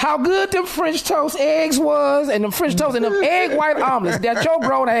how good them French toast eggs was, and them French toast and them egg white omelets that your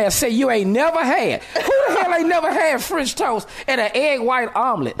grown ass say you ain't never had. Who the hell ain't never had French toast and an egg white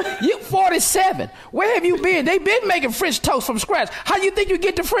omelet? You 47. Where have you been? They been making French toast from scratch. How you think you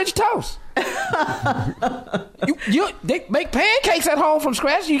get the French toast? They make pancakes at home from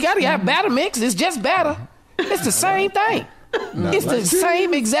scratch. You gotta have batter mix. It's just batter. It's the same thing. It's the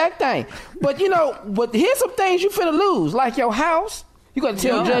same exact thing. But here's some things you finna lose, like your house. You got to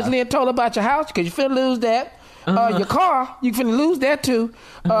tell Judge Lynn Toler about your house because you finna lose that. Your car, you finna lose that too.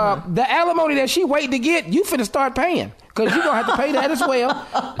 The alimony that she waiting to get, you finna start paying. Because you're going to have to pay that as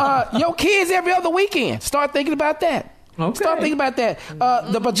well. Your kids every other weekend. Start thinking about that. Okay. Start thinking about that.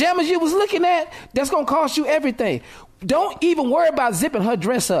 The pajamas you was looking at, that's going to cost you everything. Don't even worry about zipping her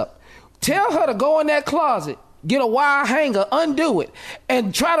dress up. Tell her to go in that closet, get a wire hanger, undo it,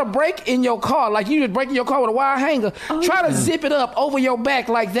 and try to break in your car like you just breaking your car with a wire hanger. Try to zip it up over your back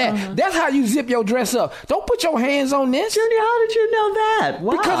like that. That's how you zip your dress up. Don't put your hands on this. Junior, how did you know that?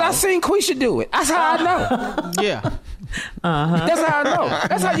 Wow. Because I seen Quisha do it. That's how I know. Yeah. That's how I know.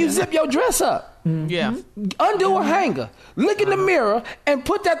 That's how you zip your dress up. Yeah. Undo a hanger. Look in the mirror and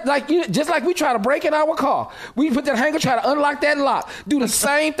put that just like we try to break in our car. We put that hanger, try to unlock that lock. Do the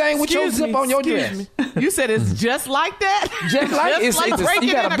same thing with your zip on your dress. You said it's just like that? Just like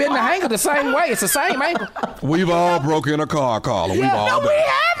you gotta bend the hanger the same way. It's the same angle. We've all broken a car, Carla. We've all done.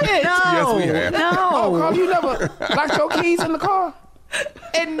 We haven't. Yes, we have. No. Oh, Carla, you never locked your keys in the car?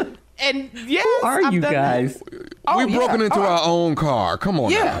 And yes, who are you guys? We've broken into our own car. Come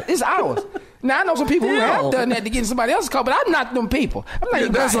on. Yeah, it's ours. Now I know some people who have done that to get in somebody else's car, but I'm not them people.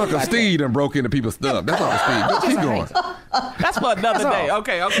 That's Uncle Steve done broke into people's stuff. That's Uncle Steve. Keep going. That's for another day.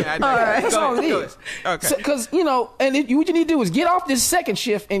 Okay. I know. All right, that's all it is. Okay. Because and what you need to do is get off this second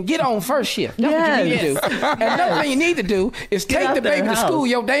shift and get on first shift. That's what you need to do. And another thing you need to do is take the baby to school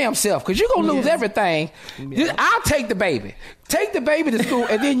your damn self, because you're gonna lose everything. I'll take the baby. Take the baby to school,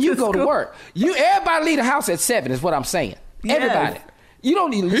 and then you go to work. Everybody leave the house at 7 is what I'm saying. Everybody. You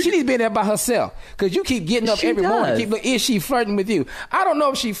don't need. She needs to be there by herself, because you keep getting up every morning. Is she flirting with you? I don't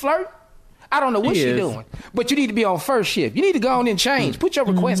know if she flirt. I don't know what she's doing. But you need to be on first shift. You need to go on and change. Put your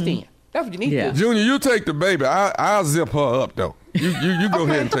request in. That's what you need to do. Junior, you take the baby. I'll zip her up though. You go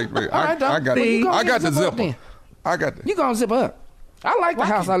ahead and take the baby. I got the zipper. I got the. You gonna zip her up? I like the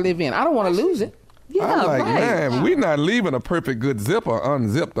house I live in. I don't want to lose it. Yeah, I'm like, right. man, we're not leaving a perfect good zipper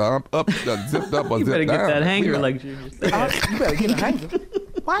unzipped, zipped up, or zipped down. You better get that hanger like Junior said. You better get a hanger.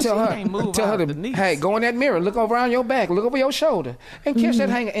 Why tell her to, hey, go in that mirror, look over on your back, look over your shoulder, and catch that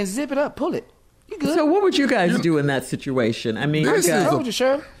hanger and zip it up, pull it. You good. So what would you guys do in that situation? I mean, I told you,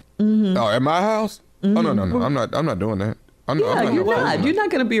 Shirley. Oh, at my house? Oh, no. I'm not doing that. You're not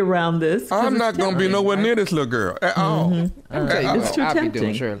going to be around this. I'm not going to be nowhere near this little girl at all. It's too tempting. Be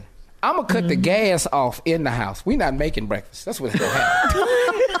doing, Shirley. I'm going to cut the gas off in the house. We're not making breakfast. That's what's going to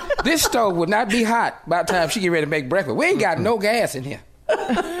happen. This stove would not be hot by the time she get ready to make breakfast. We ain't got no gas in here.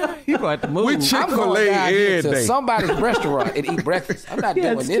 You going to move. We Chick-fil-A every day. Somebody's restaurant and eat breakfast. I'm not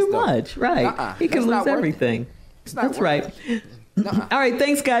doing this. It's too much, right? He can lose everything. That's right. All right,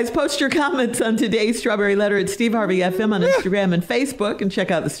 thanks, guys. Post your comments on today's Strawberry Letter at Steve Harvey FM on Instagram and Facebook, and check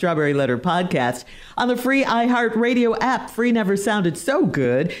out the Strawberry Letter podcast on the free iHeartRadio app. Free never sounded so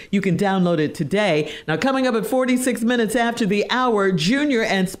good. You can download it today. Now, coming up at 46 minutes after the hour, Junior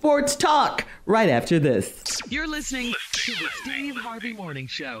and Sports Talk right after this. You're listening to the Steve Harvey Morning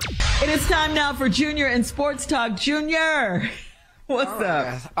Show. It is time now for Junior and Sports Talk. Junior, what's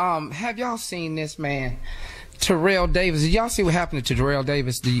up? Have y'all seen this, man? Terrell Davis. Did y'all see what happened to Terrell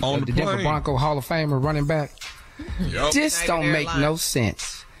Davis, the Denver Bronco Hall of Famer running back? Yep. This don't make no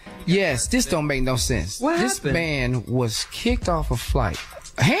sense. Yes, this don't make no sense. This man was kicked off a flight,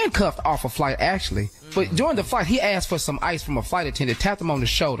 handcuffed off a flight actually. But during the flight, he asked for some ice from a flight attendant, tapped him on the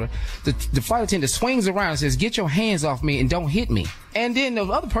shoulder. The flight attendant swings around and says, "Get your hands off me and don't hit me." And then the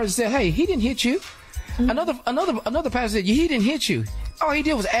other person said, "Hey, he didn't hit you." Another passenger said, "He didn't hit you." All he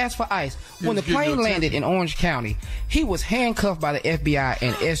did was ask for ice. When the plane landed in Orange County, he was handcuffed by the FBI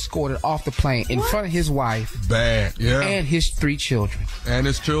and escorted off the plane in front of his wife. And his 3 children. And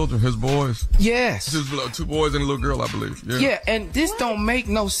his children, his boys. Yes. His 2 boys and a little girl, I believe. Yeah, and this don't make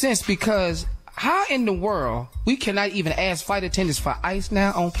no sense, because how in the world we cannot even ask flight attendants for ice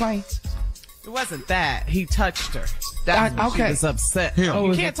now on planes? It wasn't that. He touched her. That's why she was upset.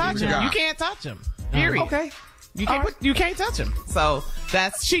 You can't touch him. You can't touch him. Period. Okay. You can't touch him. So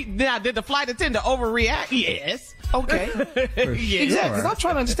now did the flight attendant overreact? Yes. Okay. Exactly. Because I'm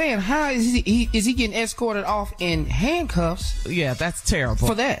trying to understand, how is he getting escorted off in handcuffs? Yeah, that's terrible.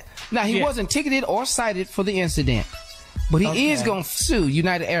 For that. Now, he wasn't ticketed or cited for the incident, but he is going to sue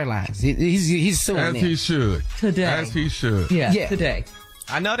United Airlines. He's suing them. As he should. Today. As he should. Yeah, today.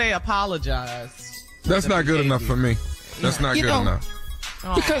 I know they apologized. That's not good enough for me. That's not good enough.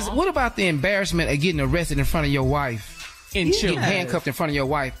 Because what about the embarrassment of getting arrested in front of your wife and getting handcuffed in front of your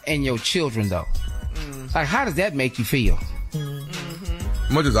wife and your children, though? Like, how does that make you feel?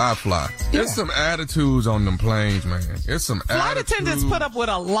 Much as I fly. There's some attitudes on them planes, man. It's some flight attendants put up with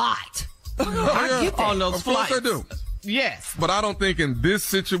a lot. I get that. On those flights. Of course they do. Yes. But I don't think in this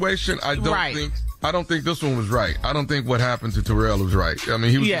situation, I don't think I don't think this one was right. I don't think what happened to Terrell was right. I mean,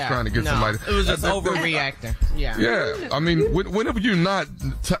 he was just trying to get somebody. It was just overreacting. Yeah. Yeah. I mean, whenever you not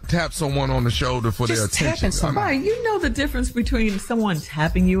tap someone on the shoulder for their attention. Somebody, you know the difference between someone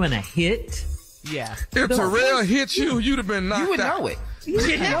tapping you and a hit? Yeah. If Terrell hit you, you'd have been knocked out. You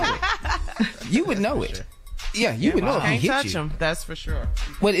would know it. You would know it. Yeah, you would know if he hit you. Can't touch him, that's for sure.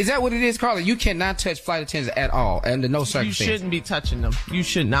 Well, is that what it is, Carla? You cannot touch flight attendants at all, under no circumstances. You shouldn't be touching them. You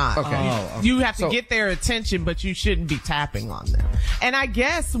should not. Okay. You have to get their attention, but you shouldn't be tapping on them. And I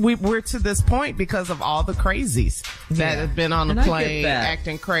guess we're to this point because of all the crazies that have been on the plane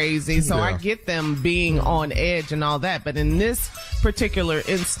acting crazy. So I get them being on edge and all that. But in this particular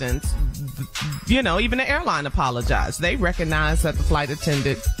instance, you know, even the airline apologized. They recognized that the flight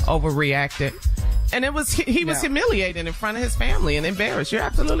attendant overreacted. And it was he was humiliated in front of his family and embarrassed. You're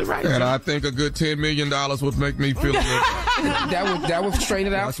absolutely right. And I think a good $10 million would make me feel good. that would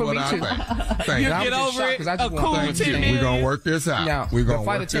straighten it out for me too. Thank you. Get over it. A cool $10 million. We're gonna work this out. Now, we're the gonna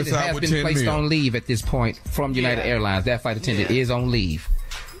flight work attendant this out has with been $10 placed million. on leave at this point from United Airlines. That flight attendant is on leave.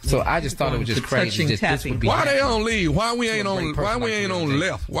 So I just thought it was just crazy. This would be why they on leave? Why we ain't on? Why we ain't on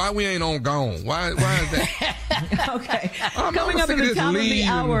left? Why we ain't on gone? Why is that? Okay. Coming up at the top of the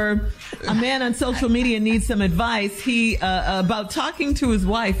hour, a man on social media needs some advice. He about talking to his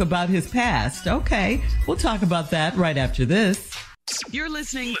wife about his past. Okay, we'll talk about that right after this. You're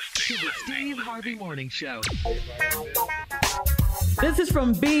listening to the Steve Harvey Morning Show. This is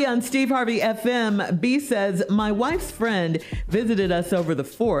from B on Steve Harvey FM. B says, my wife's friend visited us over the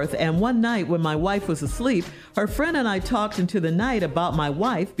 4th, and one night when my wife was asleep, her friend and I talked into the night about my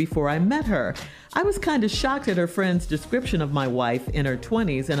wife before I met her. I was kind of shocked at her friend's description of my wife in her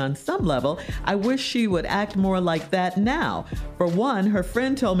 20s, and on some level, I wish she would act more like that now. For one, her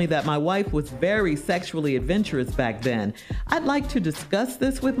friend told me that my wife was very sexually adventurous back then. I'd like to discuss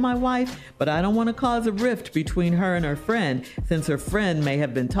this with my wife, but I don't want to cause a rift between her and her friend, since her friend may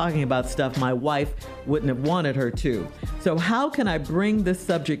have been talking about stuff my wife wouldn't have wanted her to. So how can I bring this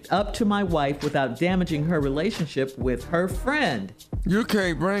subject up to my wife without damaging her relationship with her friend? You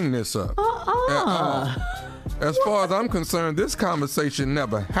can't bring this up. As far as I'm concerned, this conversation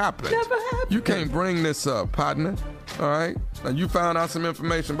never happened. Never happened. You can't bring this up, partner. All right? Now, you found out some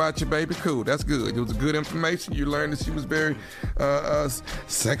information about your baby. Cool. That's good. It was good information. You learned that she was very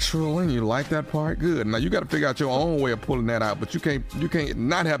sexual and you like that part. Good. Now, you got to figure out your own way of pulling that out. But you can't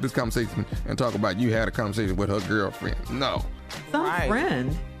not have this conversation and talk about you had a conversation with her girlfriend. No. Some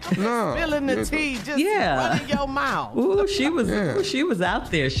friend. No. Spilling the tea, just running your mouth. Ooh, she was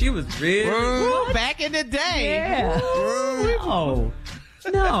out there. She was really back in the day. Yeah. No.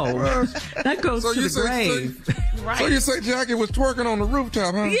 That goes to the grave. So you say Jackie was twerking on the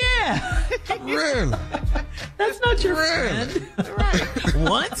rooftop, huh? Yeah. Really? That's not your friend. Right.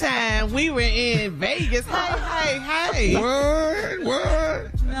 One time we were in Vegas. Hey.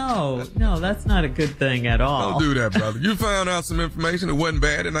 What? No, that's not a good thing at all. Don't do that, brother. You found out some information that wasn't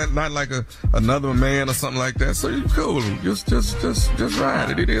bad and not like another man or something like that. So you cool. Just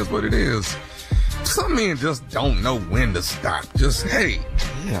ride it. It is what it is. Some men just don't know when to stop. Just, hey,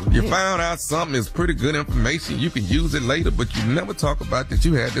 you found out something is pretty good information. You can use it later, but you never talk about that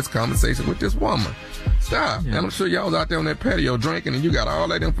you had this conversation with this woman. Stop. Yeah. And I'm sure y'all was out there on that patio drinking and you got all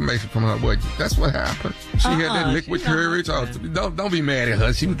that information from her. Well, that's what happened. She had that liquid courage. Oh, don't be mad at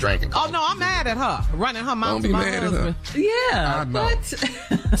her. She was drinking. Oh, no, I'm mad at her. Running her mouth to my mad husband. At her. Yeah, but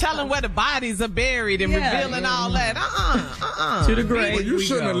telling where the bodies are buried and revealing all that. To the grave. Well, you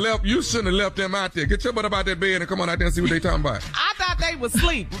shouldn't have left them out there. Get your butt up out that bed and come on out there and see what they talking about. I thought they was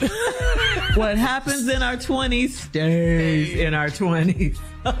asleep. What happens in our 20s stays in our 20s.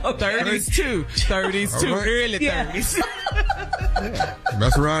 30s too. 30s too. Right. Early 30s. Yeah.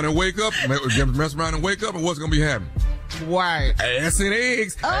 Mess around and wake up. Mess around and wake up, and what's gonna be happening? Right. Ass and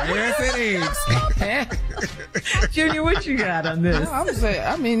eggs. Ass and eggs. Junior, what you got on this? No, I'm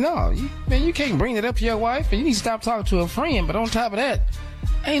saying, you can't bring it up to your wife, and you need to stop talking to a friend. But on top of that,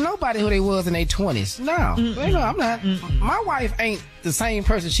 ain't nobody who they was in their 20s. No, I'm not. My wife ain't the same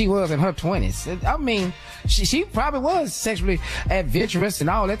person she was in her 20s. I mean, she probably was sexually adventurous and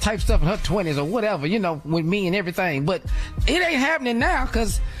all that type of stuff in her 20s or whatever, with me and everything. But it ain't happening now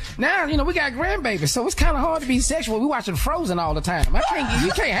because now, we got grandbabies, so it's kind of hard to be sexual. We watching Frozen all the time.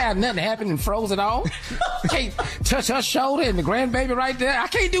 You can't have nothing happen in Frozen at all. You can't touch her shoulder and the grandbaby right there. I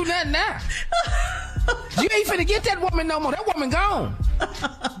can't do nothing now. You ain't finna get that woman no more. That woman gone.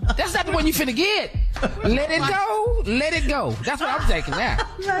 That's not the one you finna get. Let it go. That's what I'm thinking now.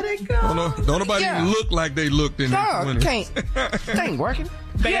 Let it go. Don't nobody even look like they looked in their 20s. It ain't working.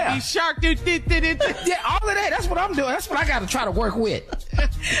 Baby shark. Yeah, all of that. That's what I'm doing. That's what I got to try to work with.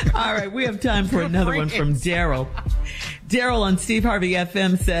 All right, we have time for another one from Daryl. Daryl on Steve Harvey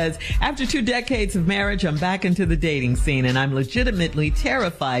FM says, after 2 decades of marriage, I'm back into the dating scene and I'm legitimately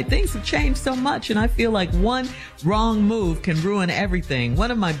terrified. Things have changed so much and I feel like one wrong move can ruin everything. One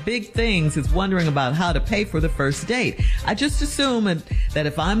of my big things is wondering about how to pay for the first date. I just assume that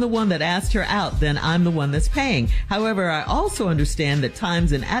if I'm the one that asked her out, then I'm the one that's paying. However, I also understand that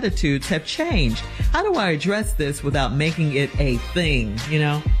times and attitudes have changed. How do I address this without making it a thing, you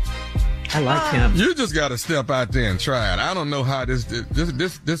know? I like him. You just got to step out there and try it. I don't know how this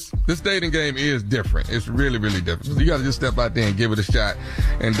dating game is different. It's really, really different. So you got to just step out there and give it a shot,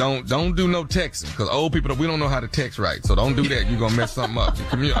 and don't do no texting, because old people, we don't know how to text right. So don't do that. You're gonna mess something up.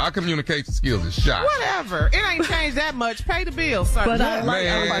 Our communication skills is shot. Whatever. It ain't changed that much. Pay the bill, sir. But I like.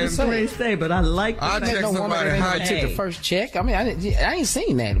 I was going to say, but I like. I text somebody how took the first check. I mean, I ain't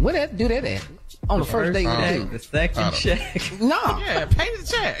seen that. What that do that at? On the first date with you. The second check. No. Yeah, pay the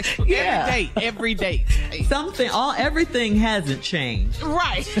check. Yeah. Every date. Everything hasn't changed.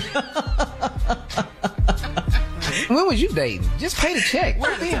 Right. When was you dating? Just pay the check.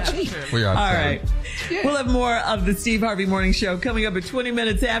 We're being cheap. We are. All right. Yeah. We'll have more of the Steve Harvey Morning Show coming up at 20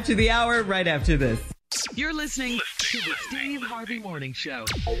 minutes after the hour, right after this. You're listening to the Steve Harvey Morning Show.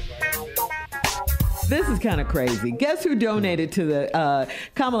 This is kind of crazy. Guess who donated to the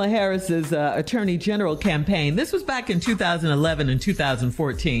Kamala Harris's Attorney General campaign? This was back in 2011 and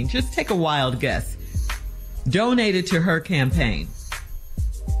 2014. Just take a wild guess. Donated to her campain.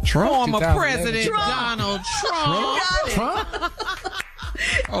 Former President Donald Trump.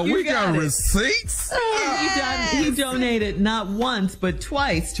 Oh, we got receipts? He donated not once, but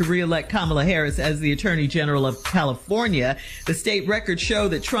twice to re-elect Kamala Harris as the Attorney General of California. The state records show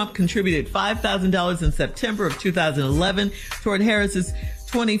that Trump contributed $5,000 in September of 2011 toward Harris's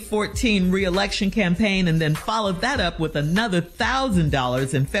 2014 re-election campaign, and then followed that up with another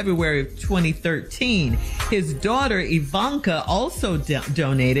 $1,000 in February of 2013. His daughter Ivanka also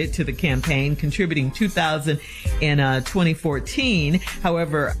donated to the campaign, contributing $2,000 in 2014.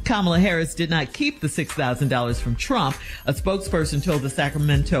 However, Kamala Harris did not keep the $6,000 from Trump. A spokesperson told the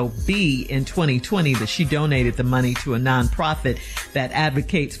Sacramento Bee in 2020 that she donated the money to a nonprofit that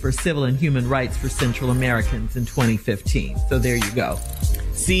advocates for civil and human rights for Central Americans in 2015. So there you go.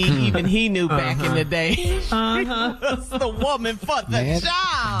 See, even he knew back in the day. She was the woman for the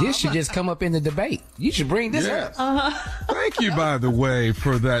job. This should just come up in the debate. You should bring this up. Thank you, by the way,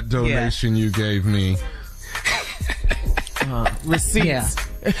 for that donation you gave me. Receipts.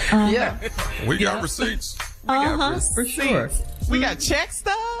 Yeah. We got receipts. For sure. We got check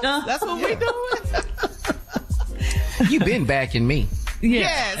stuff. That's what we doing. You been backing me.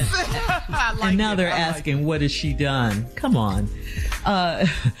 Yes. I like and now it. they're asking, what has she done? Come on.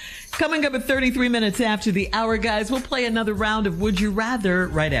 Coming up at 33 minutes after the hour, guys, we'll play another round of Would You Rather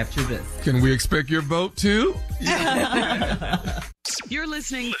right after this. Can we expect your vote, too? You're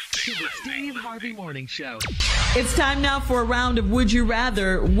listening to the Steve Harvey Morning Show. It's time now for a round of Would You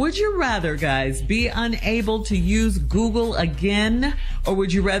Rather. Would you rather, guys, be unable to use Google again, or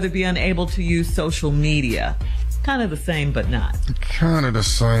would you rather be unable to use social media? Kind of the same, but not. Kind of the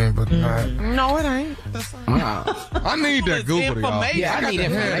same, but not. No, it ain't. I need that Google, y'all. Yeah, I need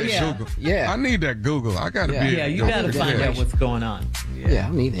information. Google. Yeah. I need that Google. I got to be. Yeah, you got to find out what's going on. Yeah,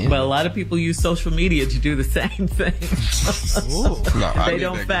 I need that. But a lot of people use social media to do the same thing. They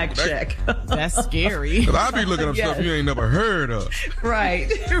don't fact check. That's scary. I be looking up stuff you ain't never heard of.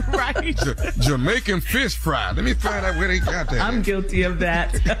 Right. Right. Jamaican fish fry. Let me find out where they got that. I'm guilty of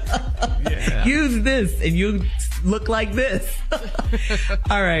that. Use this and you look like this.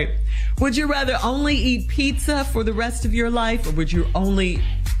 All right. Would you rather only eat pizza for the rest of your life, or would you only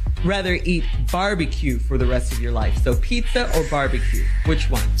rather eat barbecue for the rest of your life? So pizza or barbecue? Which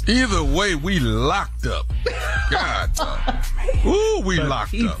one? Either way, we locked up. God. Ooh, we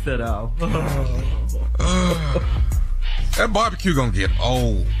locked pizza, up. Pizza, though. That barbecue gonna get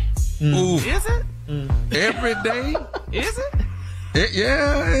old. Ooh. Is it? Every day? Is it?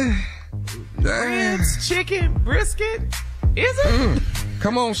 Yeah. Ribs, chicken, brisket. Is it?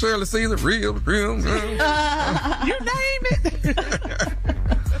 Come on, Shirley Caesar. Real. You name it.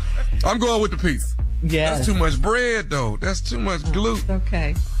 I'm going with the pizza. Yeah. That's too much bread, though. That's too much gluten. It's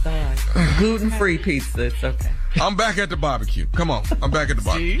okay. All right. Gluten-free pizza. It's okay. I'm back at the barbecue. Come on. I'm back at the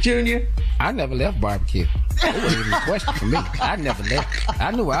barbecue. Junior? I never left barbecue. It wasn't even a question for me. I never left.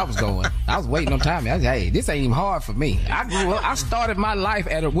 I knew where I was going. I was waiting on time. I said, hey, this ain't even hard for me. I grew up. I started my life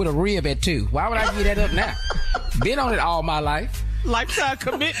with a rib at 2. Why would I give that up now? Been on it all my life. Lifetime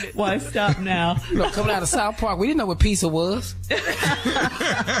commitment. Why stop now? Look, coming out of South Park, we didn't know what pizza was. Come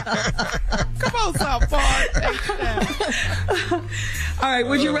on, South Park. All right,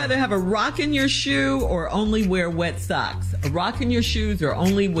 would you rather have a rock in your shoe or only wear wet socks? A rock in your shoes or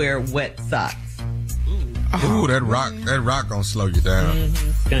only wear wet socks? Ooh, that rock gonna slow you down.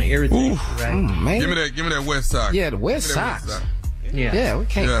 It's gonna irritate you, right? Man. Give me that wet sock. Yeah, the wet socks. Yeah, we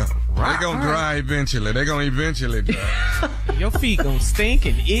can't. Yeah. They're gonna dry eventually. They're gonna eventually dry. Your feet gonna stink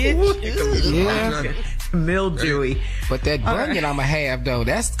and itch. Yeah. Mildewy. But that bunion I'm gonna have though,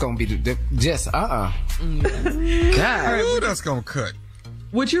 that's gonna be just God. Ooh, that's gonna cut.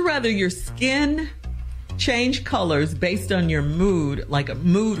 Would you rather your skin change colors based on your mood, like a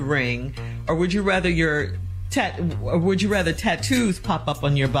mood ring, or would you rather tattoos pop up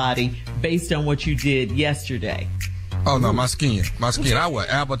on your body based on what you did yesterday? Oh no, my skin. I would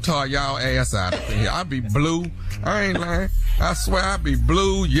avatar y'all ass out up in here. I'd be blue. I ain't lying. I swear I'd be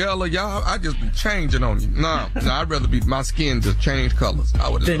blue, yellow, y'all. I just be changing on you. No, I'd rather be my skin just change colors. I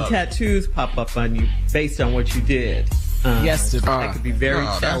would. Then tattoos pop up on you based on what you did yesterday. That could be very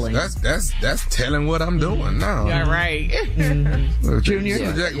telling. That's telling what I'm doing now. You're right.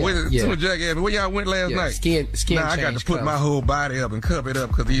 Junior, Jack, where y'all went last night? Skin. I got to put my whole body up and cover it up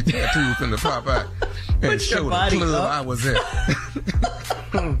because these tattoos finna pop out and Put your show the body club up. I was at.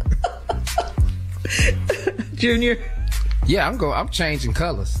 Junior. Yeah, I'm changing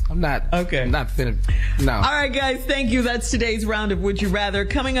colors. I'm not finna. No. All right, guys, thank you. That's today's round of Would You Rather.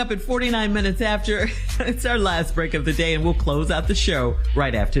 Coming up at 49 minutes after, it's our last break of the day, and we'll close out the show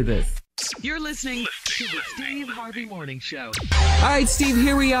right after this. You're listening to the Steve Harvey Morning Show. All right, Steve,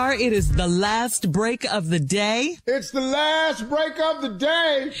 here we are. It is the last break of the day. It's the last break of the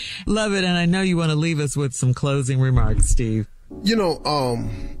day. Love it, and I know you want to leave us with some closing remarks, Steve. You know,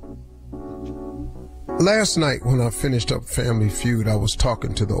 last night when I finished up Family Feud, I was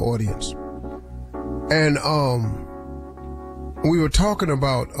talking to the audience. And we were talking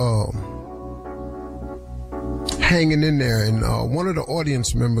about hanging in there, and one of the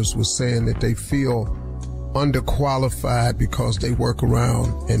audience members was saying that they feel underqualified because they work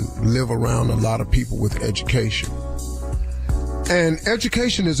around and live around a lot of people with education. And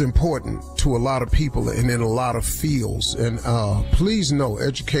education is important to a lot of people and in a lot of fields. And please know,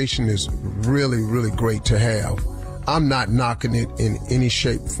 education is really, really great to have. I'm not knocking it in any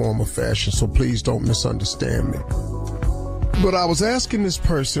shape, form, or fashion, so please don't misunderstand me. But I was asking this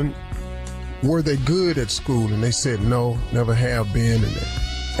person, were they good at school? And they said no, never have been. And they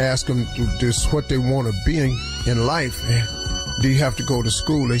asked them, this what they want to be in life. Do you have to go to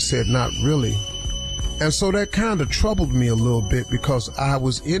school? They said not really. And so that kind of troubled me a little bit, because I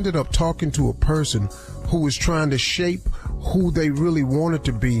ended up talking to a person who was trying to shape who they really wanted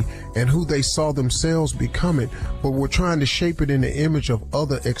to be and who they saw themselves becoming, but were trying to shape it in the image of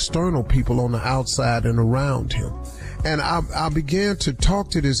other external people on the outside and around him. And I began to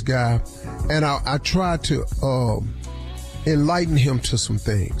talk to this guy, and I tried to enlighten him to some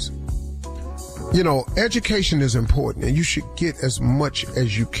things. You know, education is important, and you should get as much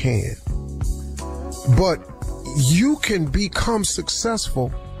as you can. But you can become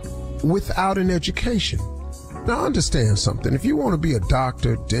successful without an education. Now, understand something. If you want to be a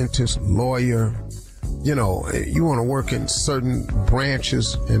doctor, dentist, lawyer, you know, you want to work in certain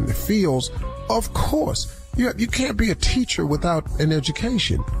branches and fields, of course, you can't be a teacher without an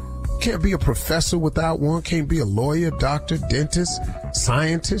education. Can't be a professor without one. Can't be a lawyer, doctor, dentist,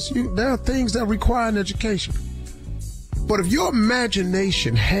 scientist. There are things that require an education. But if your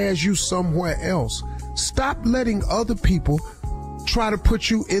imagination has you somewhere else, stop letting other people try to put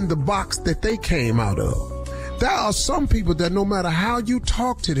you in the box that they came out of. There are some people that no matter how you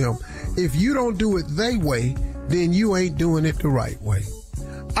talk to them, if you don't do it their way, then you ain't doing it the right way.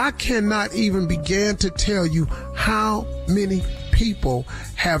 I cannot even begin to tell you how many people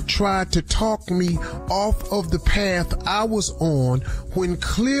have tried to talk me off of the path I was on when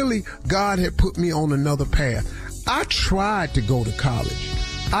clearly God had put me on another path. I tried to go to college.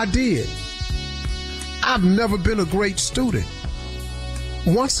 I did. I've never been a great student.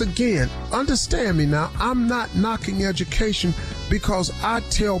 Once again, understand me now, I'm not knocking education, because I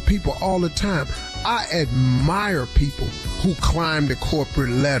tell people all the time, I admire people who climb the corporate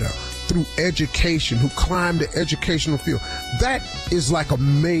ladder through education, who climb the educational field. That is like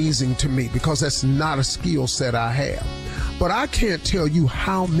amazing to me, because that's not a skill set I have. But I can't tell you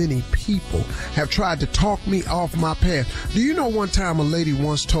how many people have tried to talk me off my path. Do you know one time a lady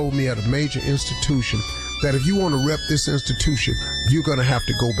once told me at a major institution that if you want to rep this institution, you're going to have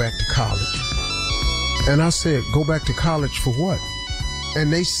to go back to college. And I said, go back to college for what?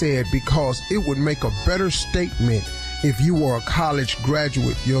 And they said, because it would make a better statement if you were a college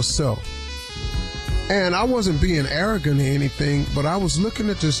graduate yourself. And I wasn't being arrogant or anything, but I was looking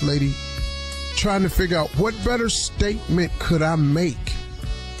at this lady trying to figure out what better statement could I make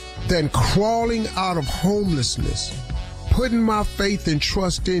than crawling out of homelessness, putting my faith and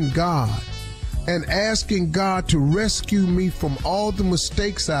trust in God, and asking God to rescue me from all the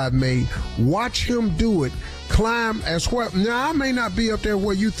mistakes I've made. Watch him do it. Climb as well. Now, I may not be up there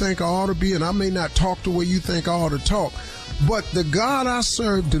where you think I ought to be, and I may not talk the way you think I ought to talk, but the God I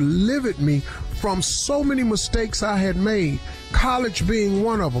serve delivered me from so many mistakes I had made, college being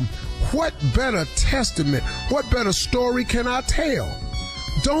one of them. What better testament, what better story can I tell?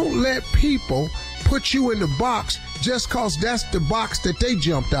 Don't let people put you in the box just because that's the box that they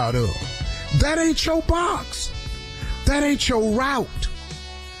jumped out of. That ain't your box. That ain't your route.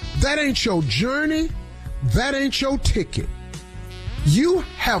 That ain't your journey. That ain't your ticket. You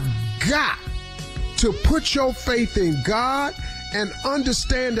have got to put your faith in God and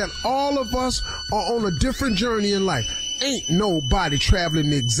understand that all of us are on a different journey in life. Ain't nobody traveling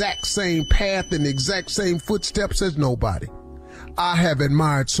the exact same path and the exact same footsteps as nobody. I have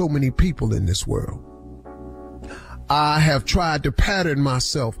admired so many people in this world. I have tried to pattern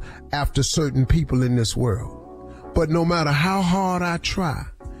myself after certain people in this world. But no matter how hard I try,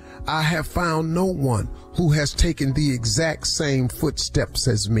 I have found no one who has taken the exact same footsteps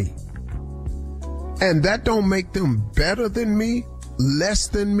as me. And that don't make them better than me, less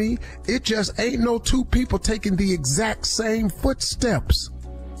than me. It just ain't no two people taking the exact same footsteps.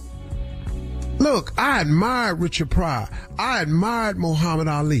 Look, I admired Richard Pryor. I admired Muhammad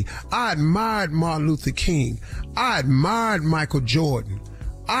Ali. I admired Martin Luther King. I admired Michael Jordan.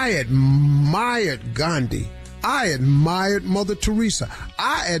 I admired Gandhi. I admired Mother Teresa.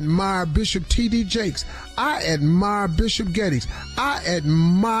 I admire Bishop T.D. Jakes. I admire Bishop Geddes. I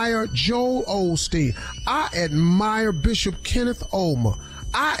admire Joel Osteen. I admire Bishop Kenneth Ulmer.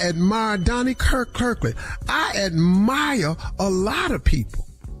 I admire Donnie Kirkland. I admire a lot of people.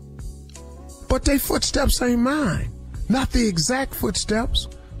 But their footsteps ain't mine. Not the exact footsteps.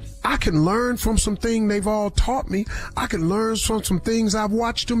 I can learn from some things they've all taught me. I can learn from some things I've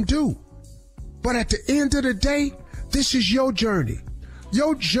watched them do. But at the end of the day, this is your journey.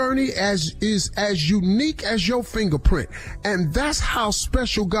 Your journey is as unique as your fingerprint. And that's how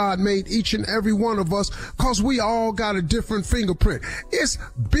special God made each and every one of us, because we all got a different fingerprint. It's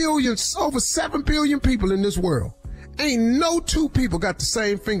billions, over 7 billion people in this world. Ain't no two people got the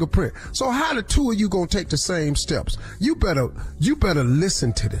same fingerprint. So how the two of you gonna take the same steps? You better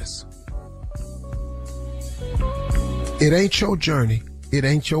listen to this. It ain't your journey. It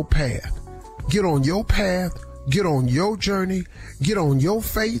ain't your path. Get on your path, get on your journey, get on your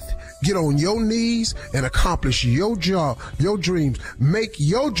faith, get on your knees, and accomplish your job, your dreams. Make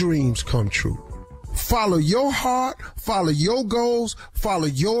your dreams come true. Follow your heart, follow your goals, follow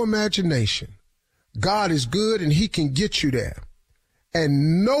your imagination. God is good and he can get you there.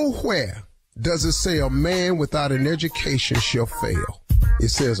 And nowhere does it say a man without an education shall fail. It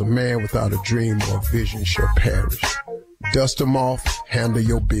says a man without a dream or a vision shall perish. Dust them off, handle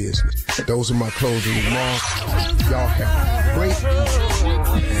your business. Those are my closing remarks. Y'all have a great week.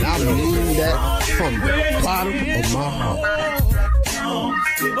 And I mean that from the bottom of my heart.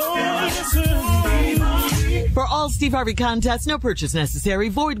 For all Steve Harvey contests, no purchase necessary,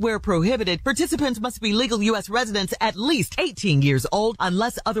 void where prohibited. Participants must be legal U.S. residents at least 18 years old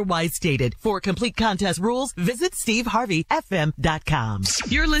unless otherwise stated. For complete contest rules, visit SteveHarveyFM.com.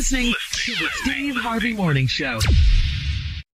 You're listening to the Steve Harvey Morning Show.